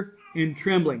fear and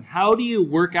trembling. How do you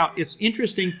work out? It's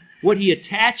interesting what he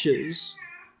attaches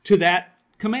to that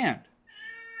command.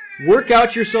 Work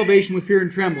out your salvation with fear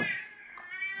and trembling.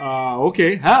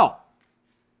 Okay, how?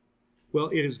 Well,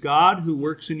 it is God who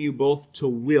works in you both to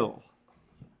will.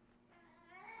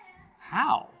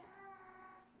 How?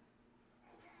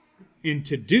 And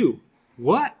to do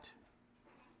what?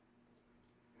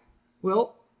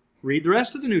 Well, read the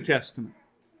rest of the New Testament.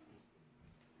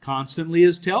 Constantly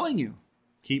is telling you,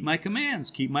 keep my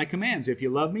commands, keep my commands. If you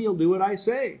love me, you'll do what I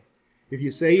say. If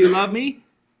you say you love me,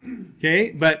 okay,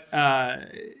 but how's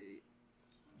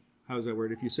that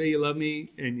word? If you say you love me,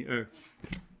 and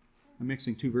I'm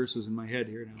mixing two verses in my head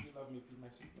here now. You love me, feed my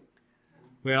sheep.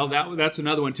 Well, that's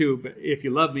another one too. But if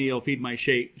you love me, you'll feed my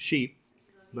sheep.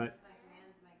 But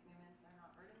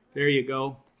there you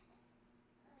go.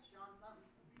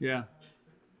 Yeah.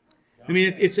 I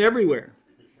mean, it's everywhere.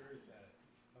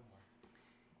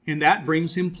 And that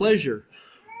brings him pleasure.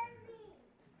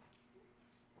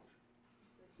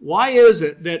 Why is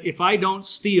it that if I don't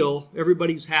steal,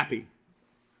 everybody's happy?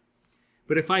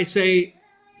 But if I say,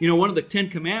 one of the 10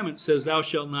 Commandments says, thou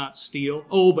shalt not steal.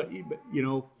 Oh, but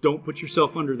don't put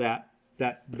yourself under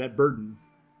that burden.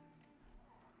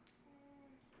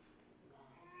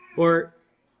 Or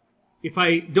if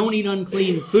I don't eat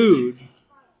unclean food,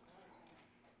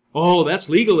 oh, that's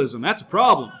legalism. That's a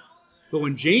problem. But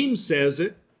when James says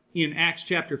it in Acts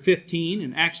chapter 15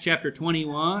 and Acts chapter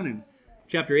 21 and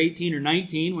chapter 18 or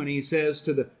 19, when he says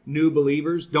to the new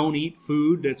believers, don't eat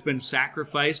food that's been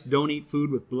sacrificed, don't eat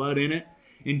food with blood in it,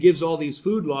 and gives all these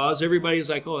food laws, everybody's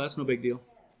like, oh, that's no big deal.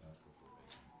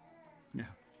 Yeah.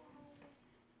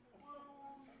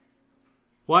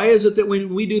 Why is it that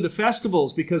when we do the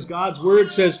festivals, because God's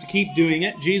Word says to keep doing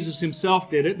it, Jesus himself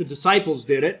did it, the disciples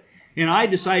did it, and I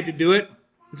decide to do it,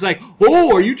 it's like,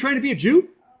 oh, are you trying to be a Jew?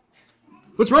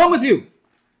 What's wrong with you?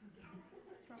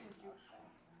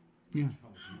 Yeah.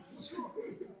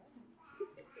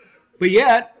 But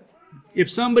yet,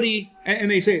 if somebody, and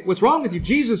they say, what's wrong with you?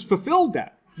 Jesus fulfilled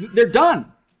that. They're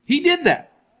done. He did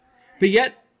that. But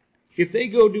yet, if they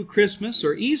go do Christmas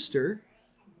or Easter,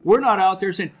 we're not out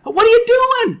there saying, what are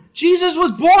you doing? Jesus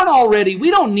was born already. We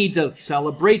don't need to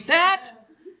celebrate that.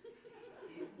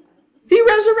 He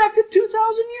resurrected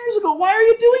 2,000 years ago. Why are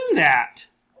you doing that?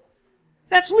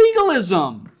 That's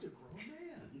legalism.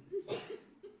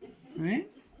 Right?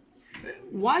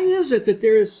 Why is it that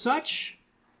there is such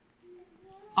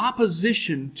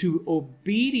opposition to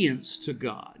obedience to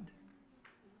God?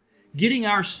 Getting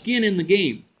our skin in the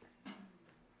game.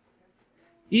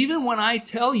 Even when I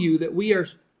tell you that we are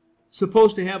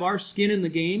supposed to have our skin in the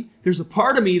game, there's a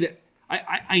part of me that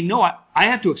I know I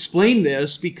have to explain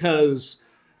this because,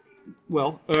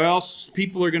 well, or else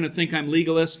people are going to think I'm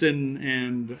legalist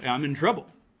and I'm in trouble.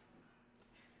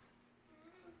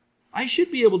 I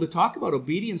should be able to talk about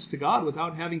obedience to God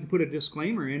without having to put a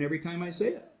disclaimer in every time I say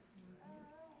it.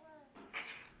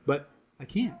 But I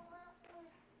can't.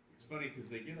 It's funny because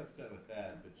they get upset with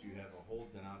that, but you have a whole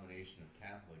denomination of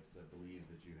Catholics that believe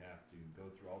that you have to go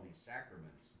through all these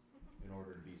sacraments in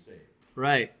order to be saved.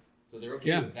 Right. So they're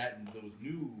okay with that and those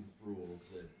new rules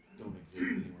that don't exist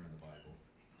anywhere in the Bible.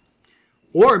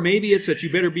 Or maybe it's that you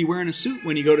better be wearing a suit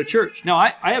when you go to church. Now,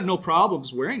 I have no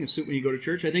problems wearing a suit when you go to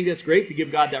church. I think that's great to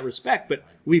give God that respect, but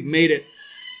we've made it,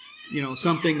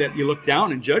 something that you look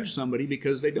down and judge somebody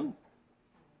because they don't.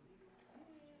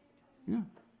 Yeah.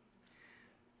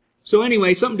 So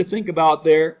anyway, something to think about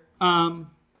there. On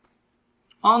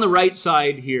the right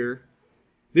side here,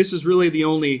 this is really the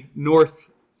only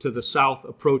north to the south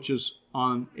approaches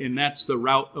on, and that's the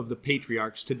route of the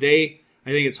patriarchs. Today,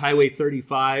 I think it's Highway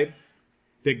 35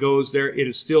 that goes there.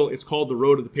 It's called the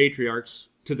Road of the Patriarchs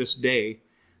to this day.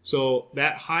 So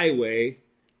that highway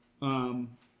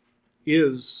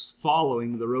is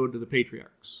following the Road to the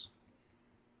Patriarchs.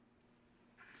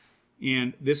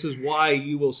 And this is why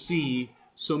you will see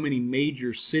so many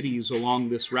major cities along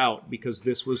this route, because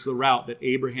this was the route that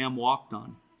Abraham walked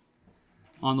on.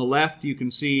 On the left, you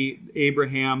can see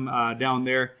Abraham down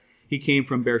there. He came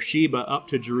from Beersheba up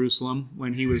to Jerusalem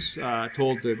when he was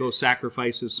told to go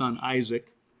sacrifice his son Isaac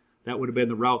That would have been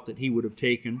the route that he would have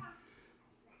taken.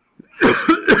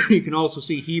 You can also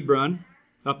see Hebron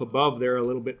up above there, a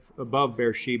little bit above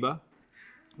Beersheba,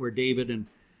 where David and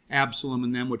Absalom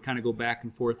and them would kind of go back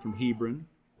and forth from Hebron.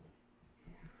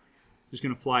 Just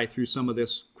going to fly through some of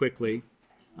this quickly.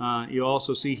 You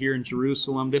also see here in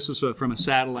Jerusalem, this is from a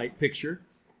satellite picture.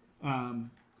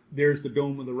 There's the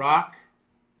Dome of the Rock.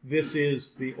 This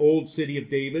is the old city of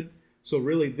David. So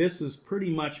really this is pretty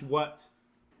much what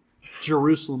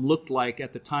Jerusalem looked like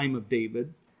at the time of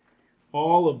David.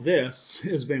 All of this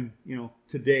has been,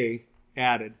 today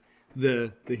added.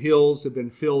 The hills have been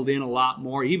filled in a lot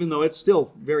more, even though it's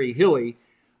still very hilly.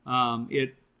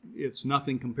 It's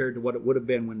nothing compared to what it would have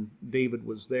been when David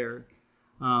was there.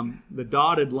 The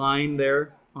dotted line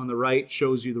there on the right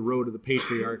shows you the road of the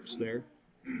patriarchs there.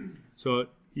 So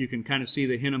you can kind of see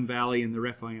the Hinnom Valley and the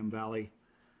Rephaim Valley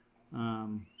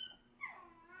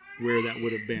where that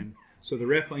would have been. So the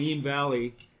Rephaim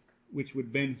Valley, which would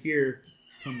have been here,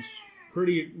 comes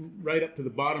pretty right up to the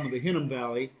bottom of the Hinnom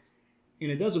Valley. And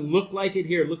it doesn't look like it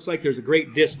here. It looks like there's a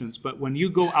great distance. But when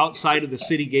you go outside of the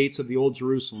city gates of the Old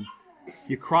Jerusalem,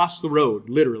 you cross the road,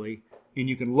 literally, and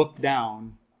you can look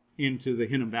down into the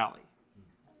Hinnom Valley.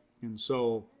 And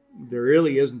so there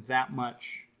really isn't that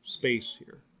much space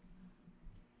here.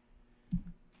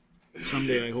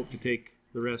 Someday I hope to take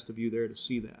the rest of you there to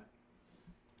see that.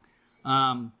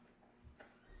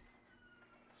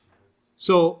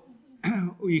 So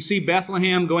you see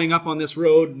Bethlehem going up on this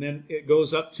road, and then it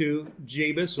goes up to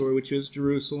Jebus, which is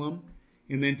Jerusalem,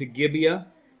 and then to Gibeah.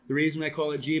 The reason I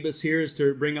call it Jebus here is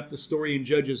to bring up the story in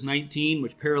Judges 19,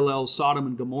 which parallels Sodom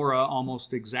and Gomorrah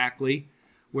almost exactly,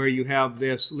 where you have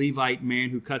this Levite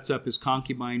man who cuts up his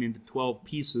concubine into 12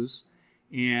 pieces,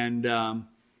 and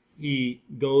he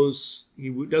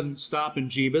doesn't stop in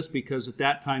Jebus because at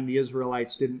that time the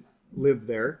Israelites didn't live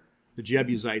there. The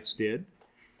Jebusites did.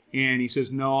 And he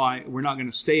says, no, we're not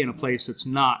going to stay in a place that's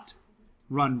not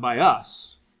run by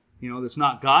us, that's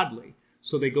not godly.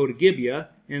 So they go to Gibeah,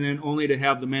 and then only to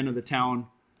have the men of the town,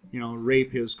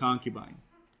 rape his concubine.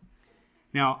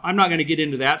 Now, I'm not going to get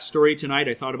into that story tonight.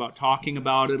 I thought about talking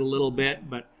about it a little bit,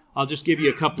 but I'll just give you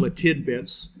a couple of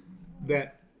tidbits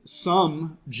that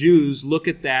some Jews look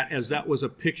at that as that was a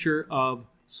picture of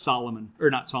Solomon, or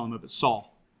not Solomon, but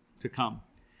Saul to come.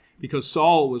 Because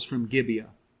Saul was from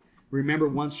Gibeah. Remember,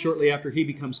 once shortly after he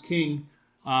becomes king,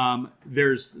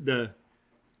 there's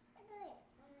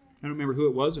I don't remember who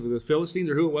it was, if it was the Philistines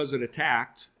or who it was that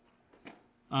attacked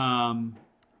and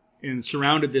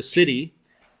surrounded this city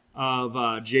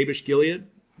of Jabesh Gilead.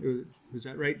 Is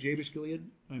that right, Jabesh Gilead?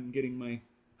 I'm getting my...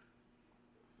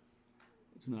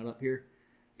 It's not up here.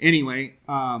 Anyway,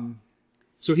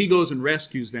 so he goes and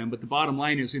rescues them, but the bottom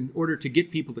line is, in order to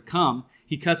get people to come,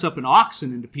 he cuts up an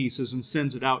oxen into pieces and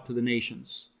sends it out to the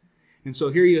nations. And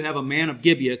so here you have a man of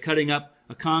Gibeah cutting up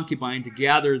a concubine to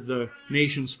gather the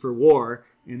nations for war,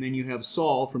 and then you have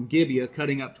Saul from Gibeah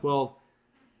cutting up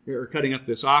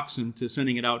this oxen to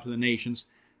sending it out to the nations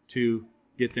to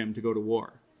get them to go to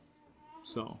war.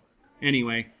 So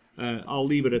anyway, I'll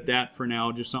leave it at that for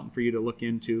now, just something for you to look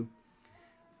into.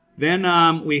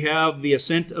 Then we have the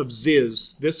ascent of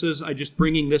Ziz. I'm just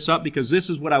bringing this up because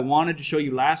this is what I wanted to show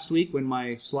you last week when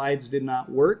my slides did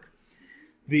not work.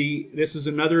 This is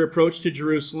another approach to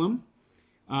Jerusalem.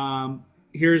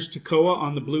 Here's Tekoa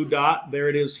on the blue dot. There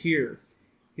it is here.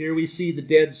 Here we see the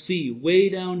Dead Sea. Way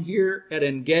down here at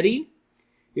En-Gedi,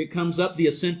 it comes up the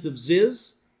ascent of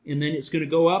Ziz, and then it's going to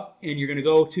go up, and you're going to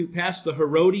go past the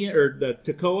Herodian, or the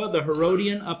Tekoa, the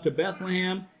Herodian, up to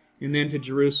Bethlehem, and then to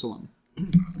Jerusalem.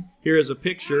 Here is a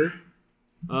picture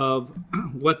of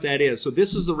what that is. So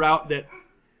this is the route that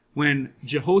when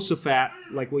Jehoshaphat,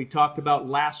 like we talked about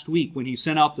last week, when he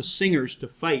sent out the singers to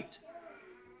fight,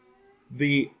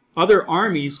 the other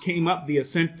armies came up the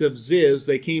ascent of Ziz.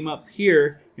 They came up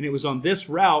here, and it was on this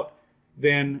route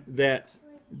then that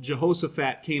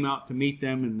Jehoshaphat came out to meet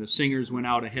them, and the singers went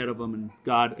out ahead of them, and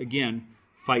God, again,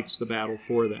 fights the battle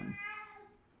for them.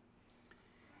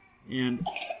 And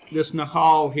this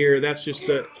Nahal here, that's just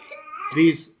a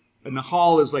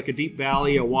Nahal is like a deep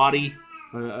valley, a wadi,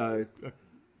 a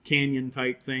canyon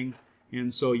type thing,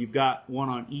 and so you've got one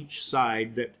on each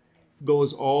side that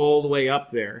goes all the way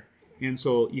up there, and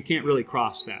so you can't really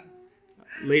cross that.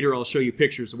 Later I'll show you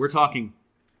pictures. We're talking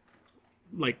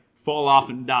like fall off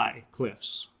and die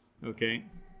cliffs, okay?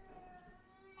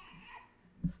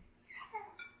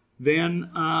 Then,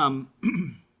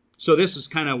 so this is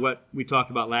kind of what we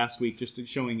talked about last week, just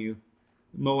showing you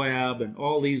Moab and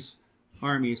all these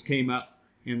armies came up,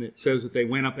 and it says that they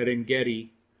went up at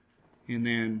En-Gedi, and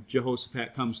then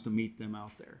Jehoshaphat comes to meet them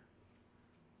out there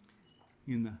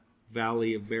in the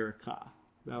valley of Berakah.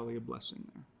 Valley of Blessing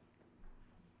there.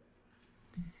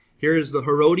 Here is the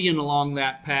Herodian along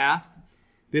that path.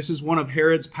 This is one of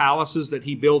Herod's palaces that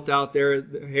he built out there.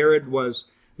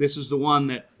 This is the one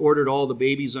that ordered all the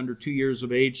babies under 2 years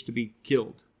of age to be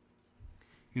killed.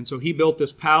 And so he built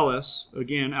this palace,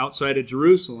 again, outside of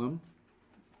Jerusalem,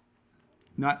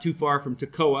 not too far from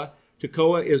Tekoa.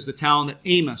 Tekoa is the town that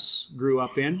Amos grew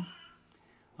up in.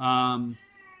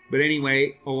 But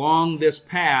anyway, along this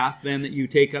path then that you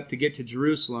take up to get to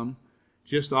Jerusalem,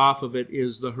 just off of it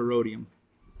is the Herodium.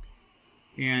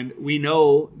 And we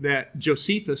know that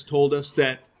Josephus told us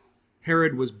that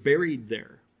Herod was buried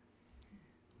there.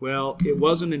 Well, it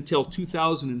wasn't until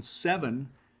 2007,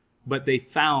 but they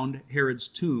found Herod's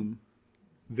tomb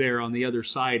there on the other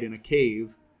side in a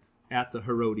cave at the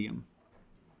Herodium.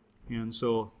 And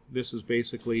so this is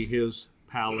basically his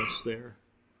palace there.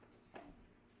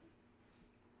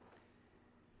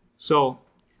 So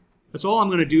that's all I'm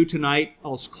going to do tonight.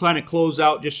 I'll kind of close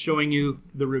out just showing you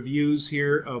the reviews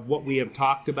here of what we have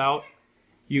talked about.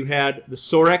 You had the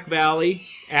Sorek Valley,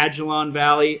 Ajalon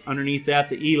Valley, underneath that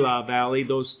the Elah Valley,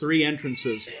 those three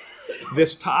entrances.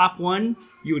 This top one,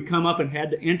 you would come up and had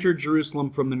to enter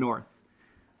Jerusalem from the north.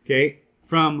 Okay?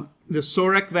 From the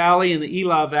Sorek Valley and the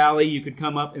Elah Valley, you could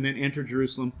come up and then enter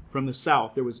Jerusalem from the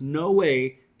south. There was no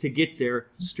way to get there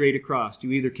straight across.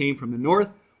 You either came from the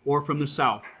north or from the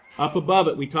south. Up above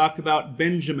it, we talked about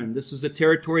Benjamin. This is the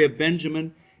territory of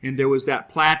Benjamin, and there was that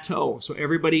plateau. So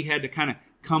everybody had to kind of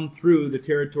come through the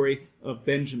territory of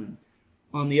Benjamin.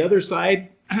 On the other side,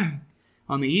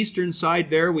 on the eastern side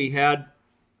there, we had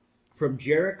from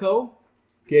Jericho.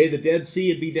 Okay, the Dead Sea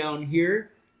would be down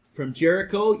here. From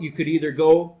Jericho, you could either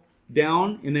go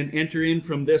down and then enter in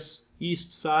from this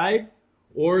east side,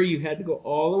 or you had to go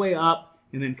all the way up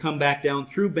and then come back down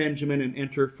through Benjamin and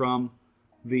enter from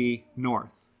the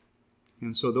north.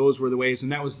 And so those were the ways,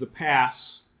 and that was the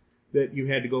pass that you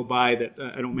had to go by that,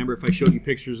 I don't remember if I showed you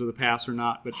pictures of the pass or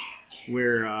not, but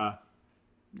where,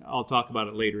 I'll talk about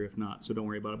it later if not, so don't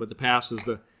worry about it. But the pass is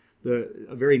a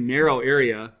very narrow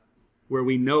area where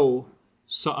we know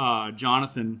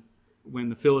Jonathan, when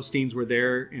the Philistines were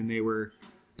there, and they were,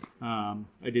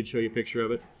 I did show you a picture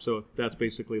of it, so that's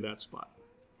basically that spot.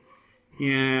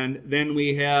 And then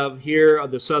we have here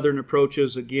the southern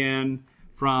approaches again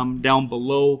from down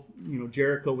below.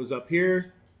 Jericho was up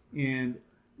here, and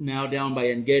now down by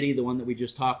En-Gedi, the one that we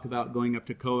just talked about going up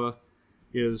to Tekoa,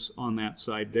 is on that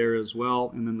side there as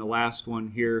well. And then the last one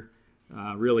here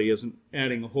really isn't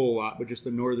adding a whole lot, but just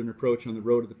the northern approach on the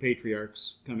road of the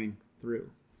patriarchs coming through.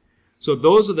 So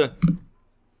those are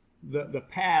the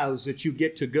paths that you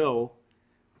get to go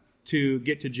to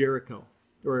get to Jericho,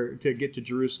 or to get to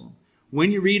Jerusalem.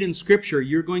 When you read in Scripture,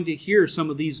 you're going to hear some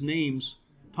of these names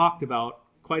talked about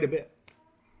quite a bit.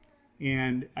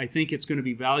 And I think it's going to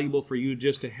be valuable for you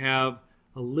just to have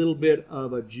a little bit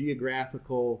of a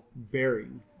geographical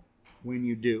bearing when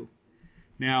you do.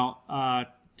 Now,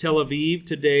 Tel Aviv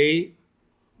today,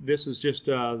 this is just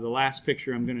the last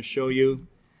picture I'm going to show you.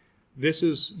 This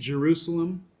is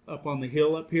Jerusalem up on the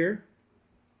hill up here.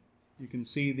 You can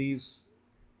see these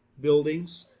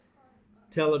buildings.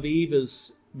 Tel Aviv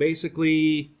is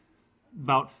basically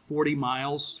about 40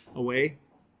 miles away.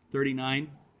 39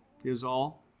 is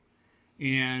all.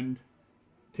 And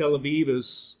Tel Aviv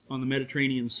is on the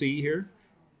Mediterranean Sea here.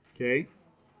 Okay?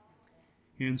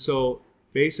 And so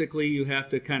basically you have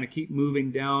to kind of keep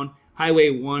moving down. Highway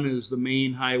 1 is the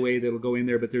main highway that'll go in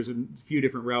there, but there's a few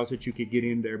different routes that you could get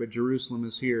in there. But Jerusalem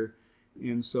is here.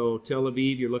 And so Tel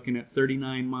Aviv, you're looking at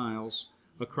 39 miles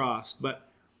across. But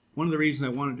one of the reasons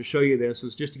I wanted to show you this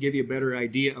is just to give you a better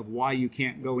idea of why you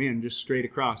can't go in just straight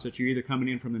across, that you're either coming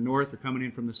in from the north or coming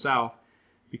in from the south,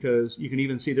 because you can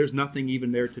even see there's nothing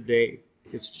even there today.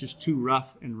 It's just too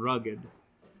rough and rugged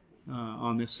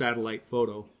on this satellite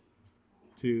photo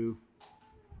to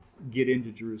get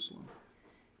into Jerusalem.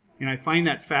 And I find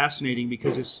that fascinating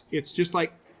because it's just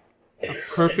like a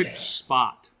perfect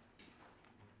spot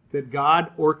that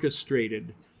God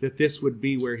orchestrated, that this would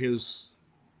be where his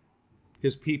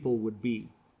people would be.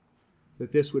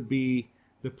 That this would be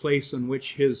the place on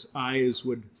which his eyes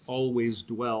would always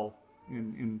dwell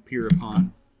and peer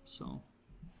upon. So,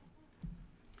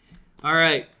 all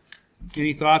right.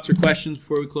 Any thoughts or questions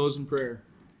before we close in prayer?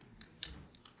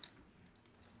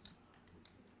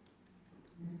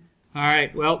 All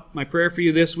right. Well, my prayer for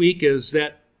you this week is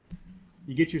that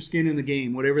you get your skin in the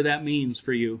game, whatever that means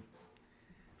for you.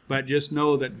 But just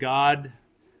know that God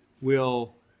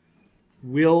will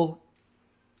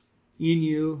in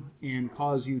you and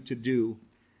cause you to do.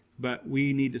 But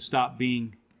we need to stop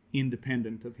being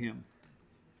independent of him,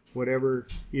 whatever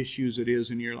issues it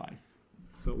is in your life.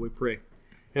 So we pray.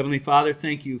 Heavenly Father,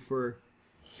 thank you for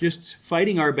just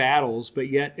fighting our battles, but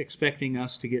yet expecting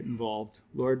us to get involved.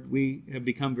 Lord, we have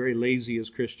become very lazy as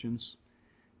Christians,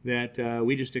 that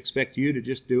we just expect you to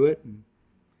just do it and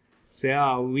say,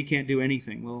 oh, we can't do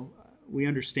anything. Well, we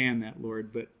understand that,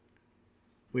 Lord, but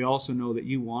we also know that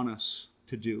you want us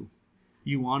to do.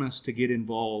 You want us to get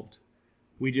involved.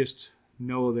 We just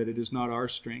know that it is not our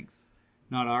strength,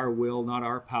 not our will, not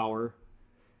our power,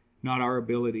 not our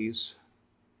abilities.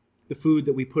 The food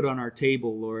that we put on our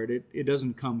table, Lord, it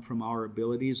doesn't come from our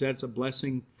abilities. That's a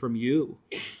blessing from you.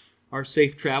 Our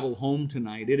safe travel home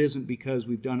tonight, it isn't because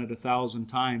we've done it 1,000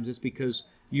 times. It's because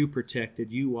you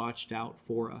protected, you watched out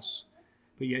for us.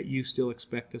 But yet you still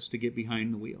expect us to get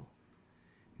behind the wheel.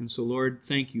 And so, Lord,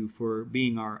 thank you for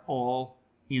being our all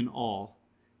in all.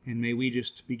 And may we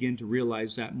just begin to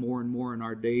realize that more and more in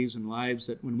our days and lives,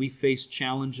 that when we face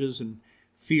challenges and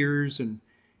fears and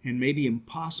maybe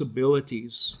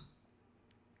impossibilities,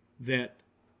 that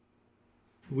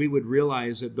we would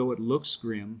realize that though it looks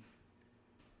grim,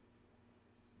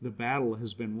 the battle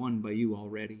has been won by you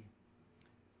already.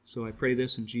 So I pray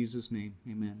this in Jesus' name.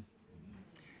 Amen.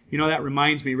 You know, that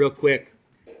reminds me real quick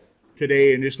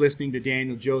today, and just listening to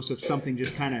Daniel Joseph, something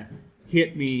just kind of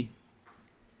hit me,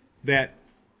 that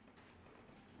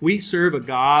we serve a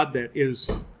God that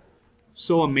is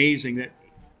so amazing that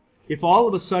if all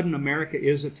of a sudden America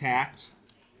is attacked,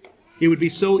 it would be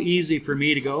so easy for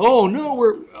me to go, oh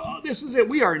no, this is it,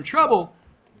 we are in trouble.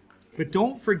 But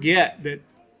don't forget that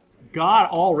God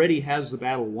already has the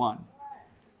battle won.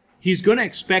 He's going to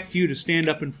expect you to stand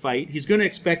up and fight. He's going to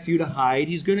expect you to hide.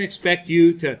 He's going to expect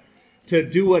you to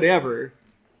do whatever.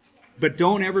 But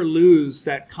don't ever lose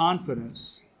that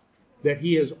confidence that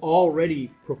He has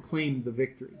already proclaimed the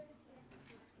victory,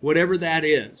 whatever that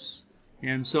is.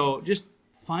 And so just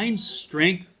find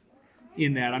strength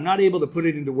in that. I'm not able to put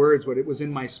it into words what it was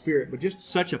in my spirit, but just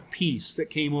such a peace that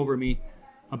came over me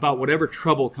about whatever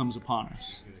trouble comes upon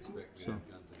us. So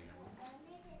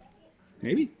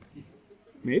maybe.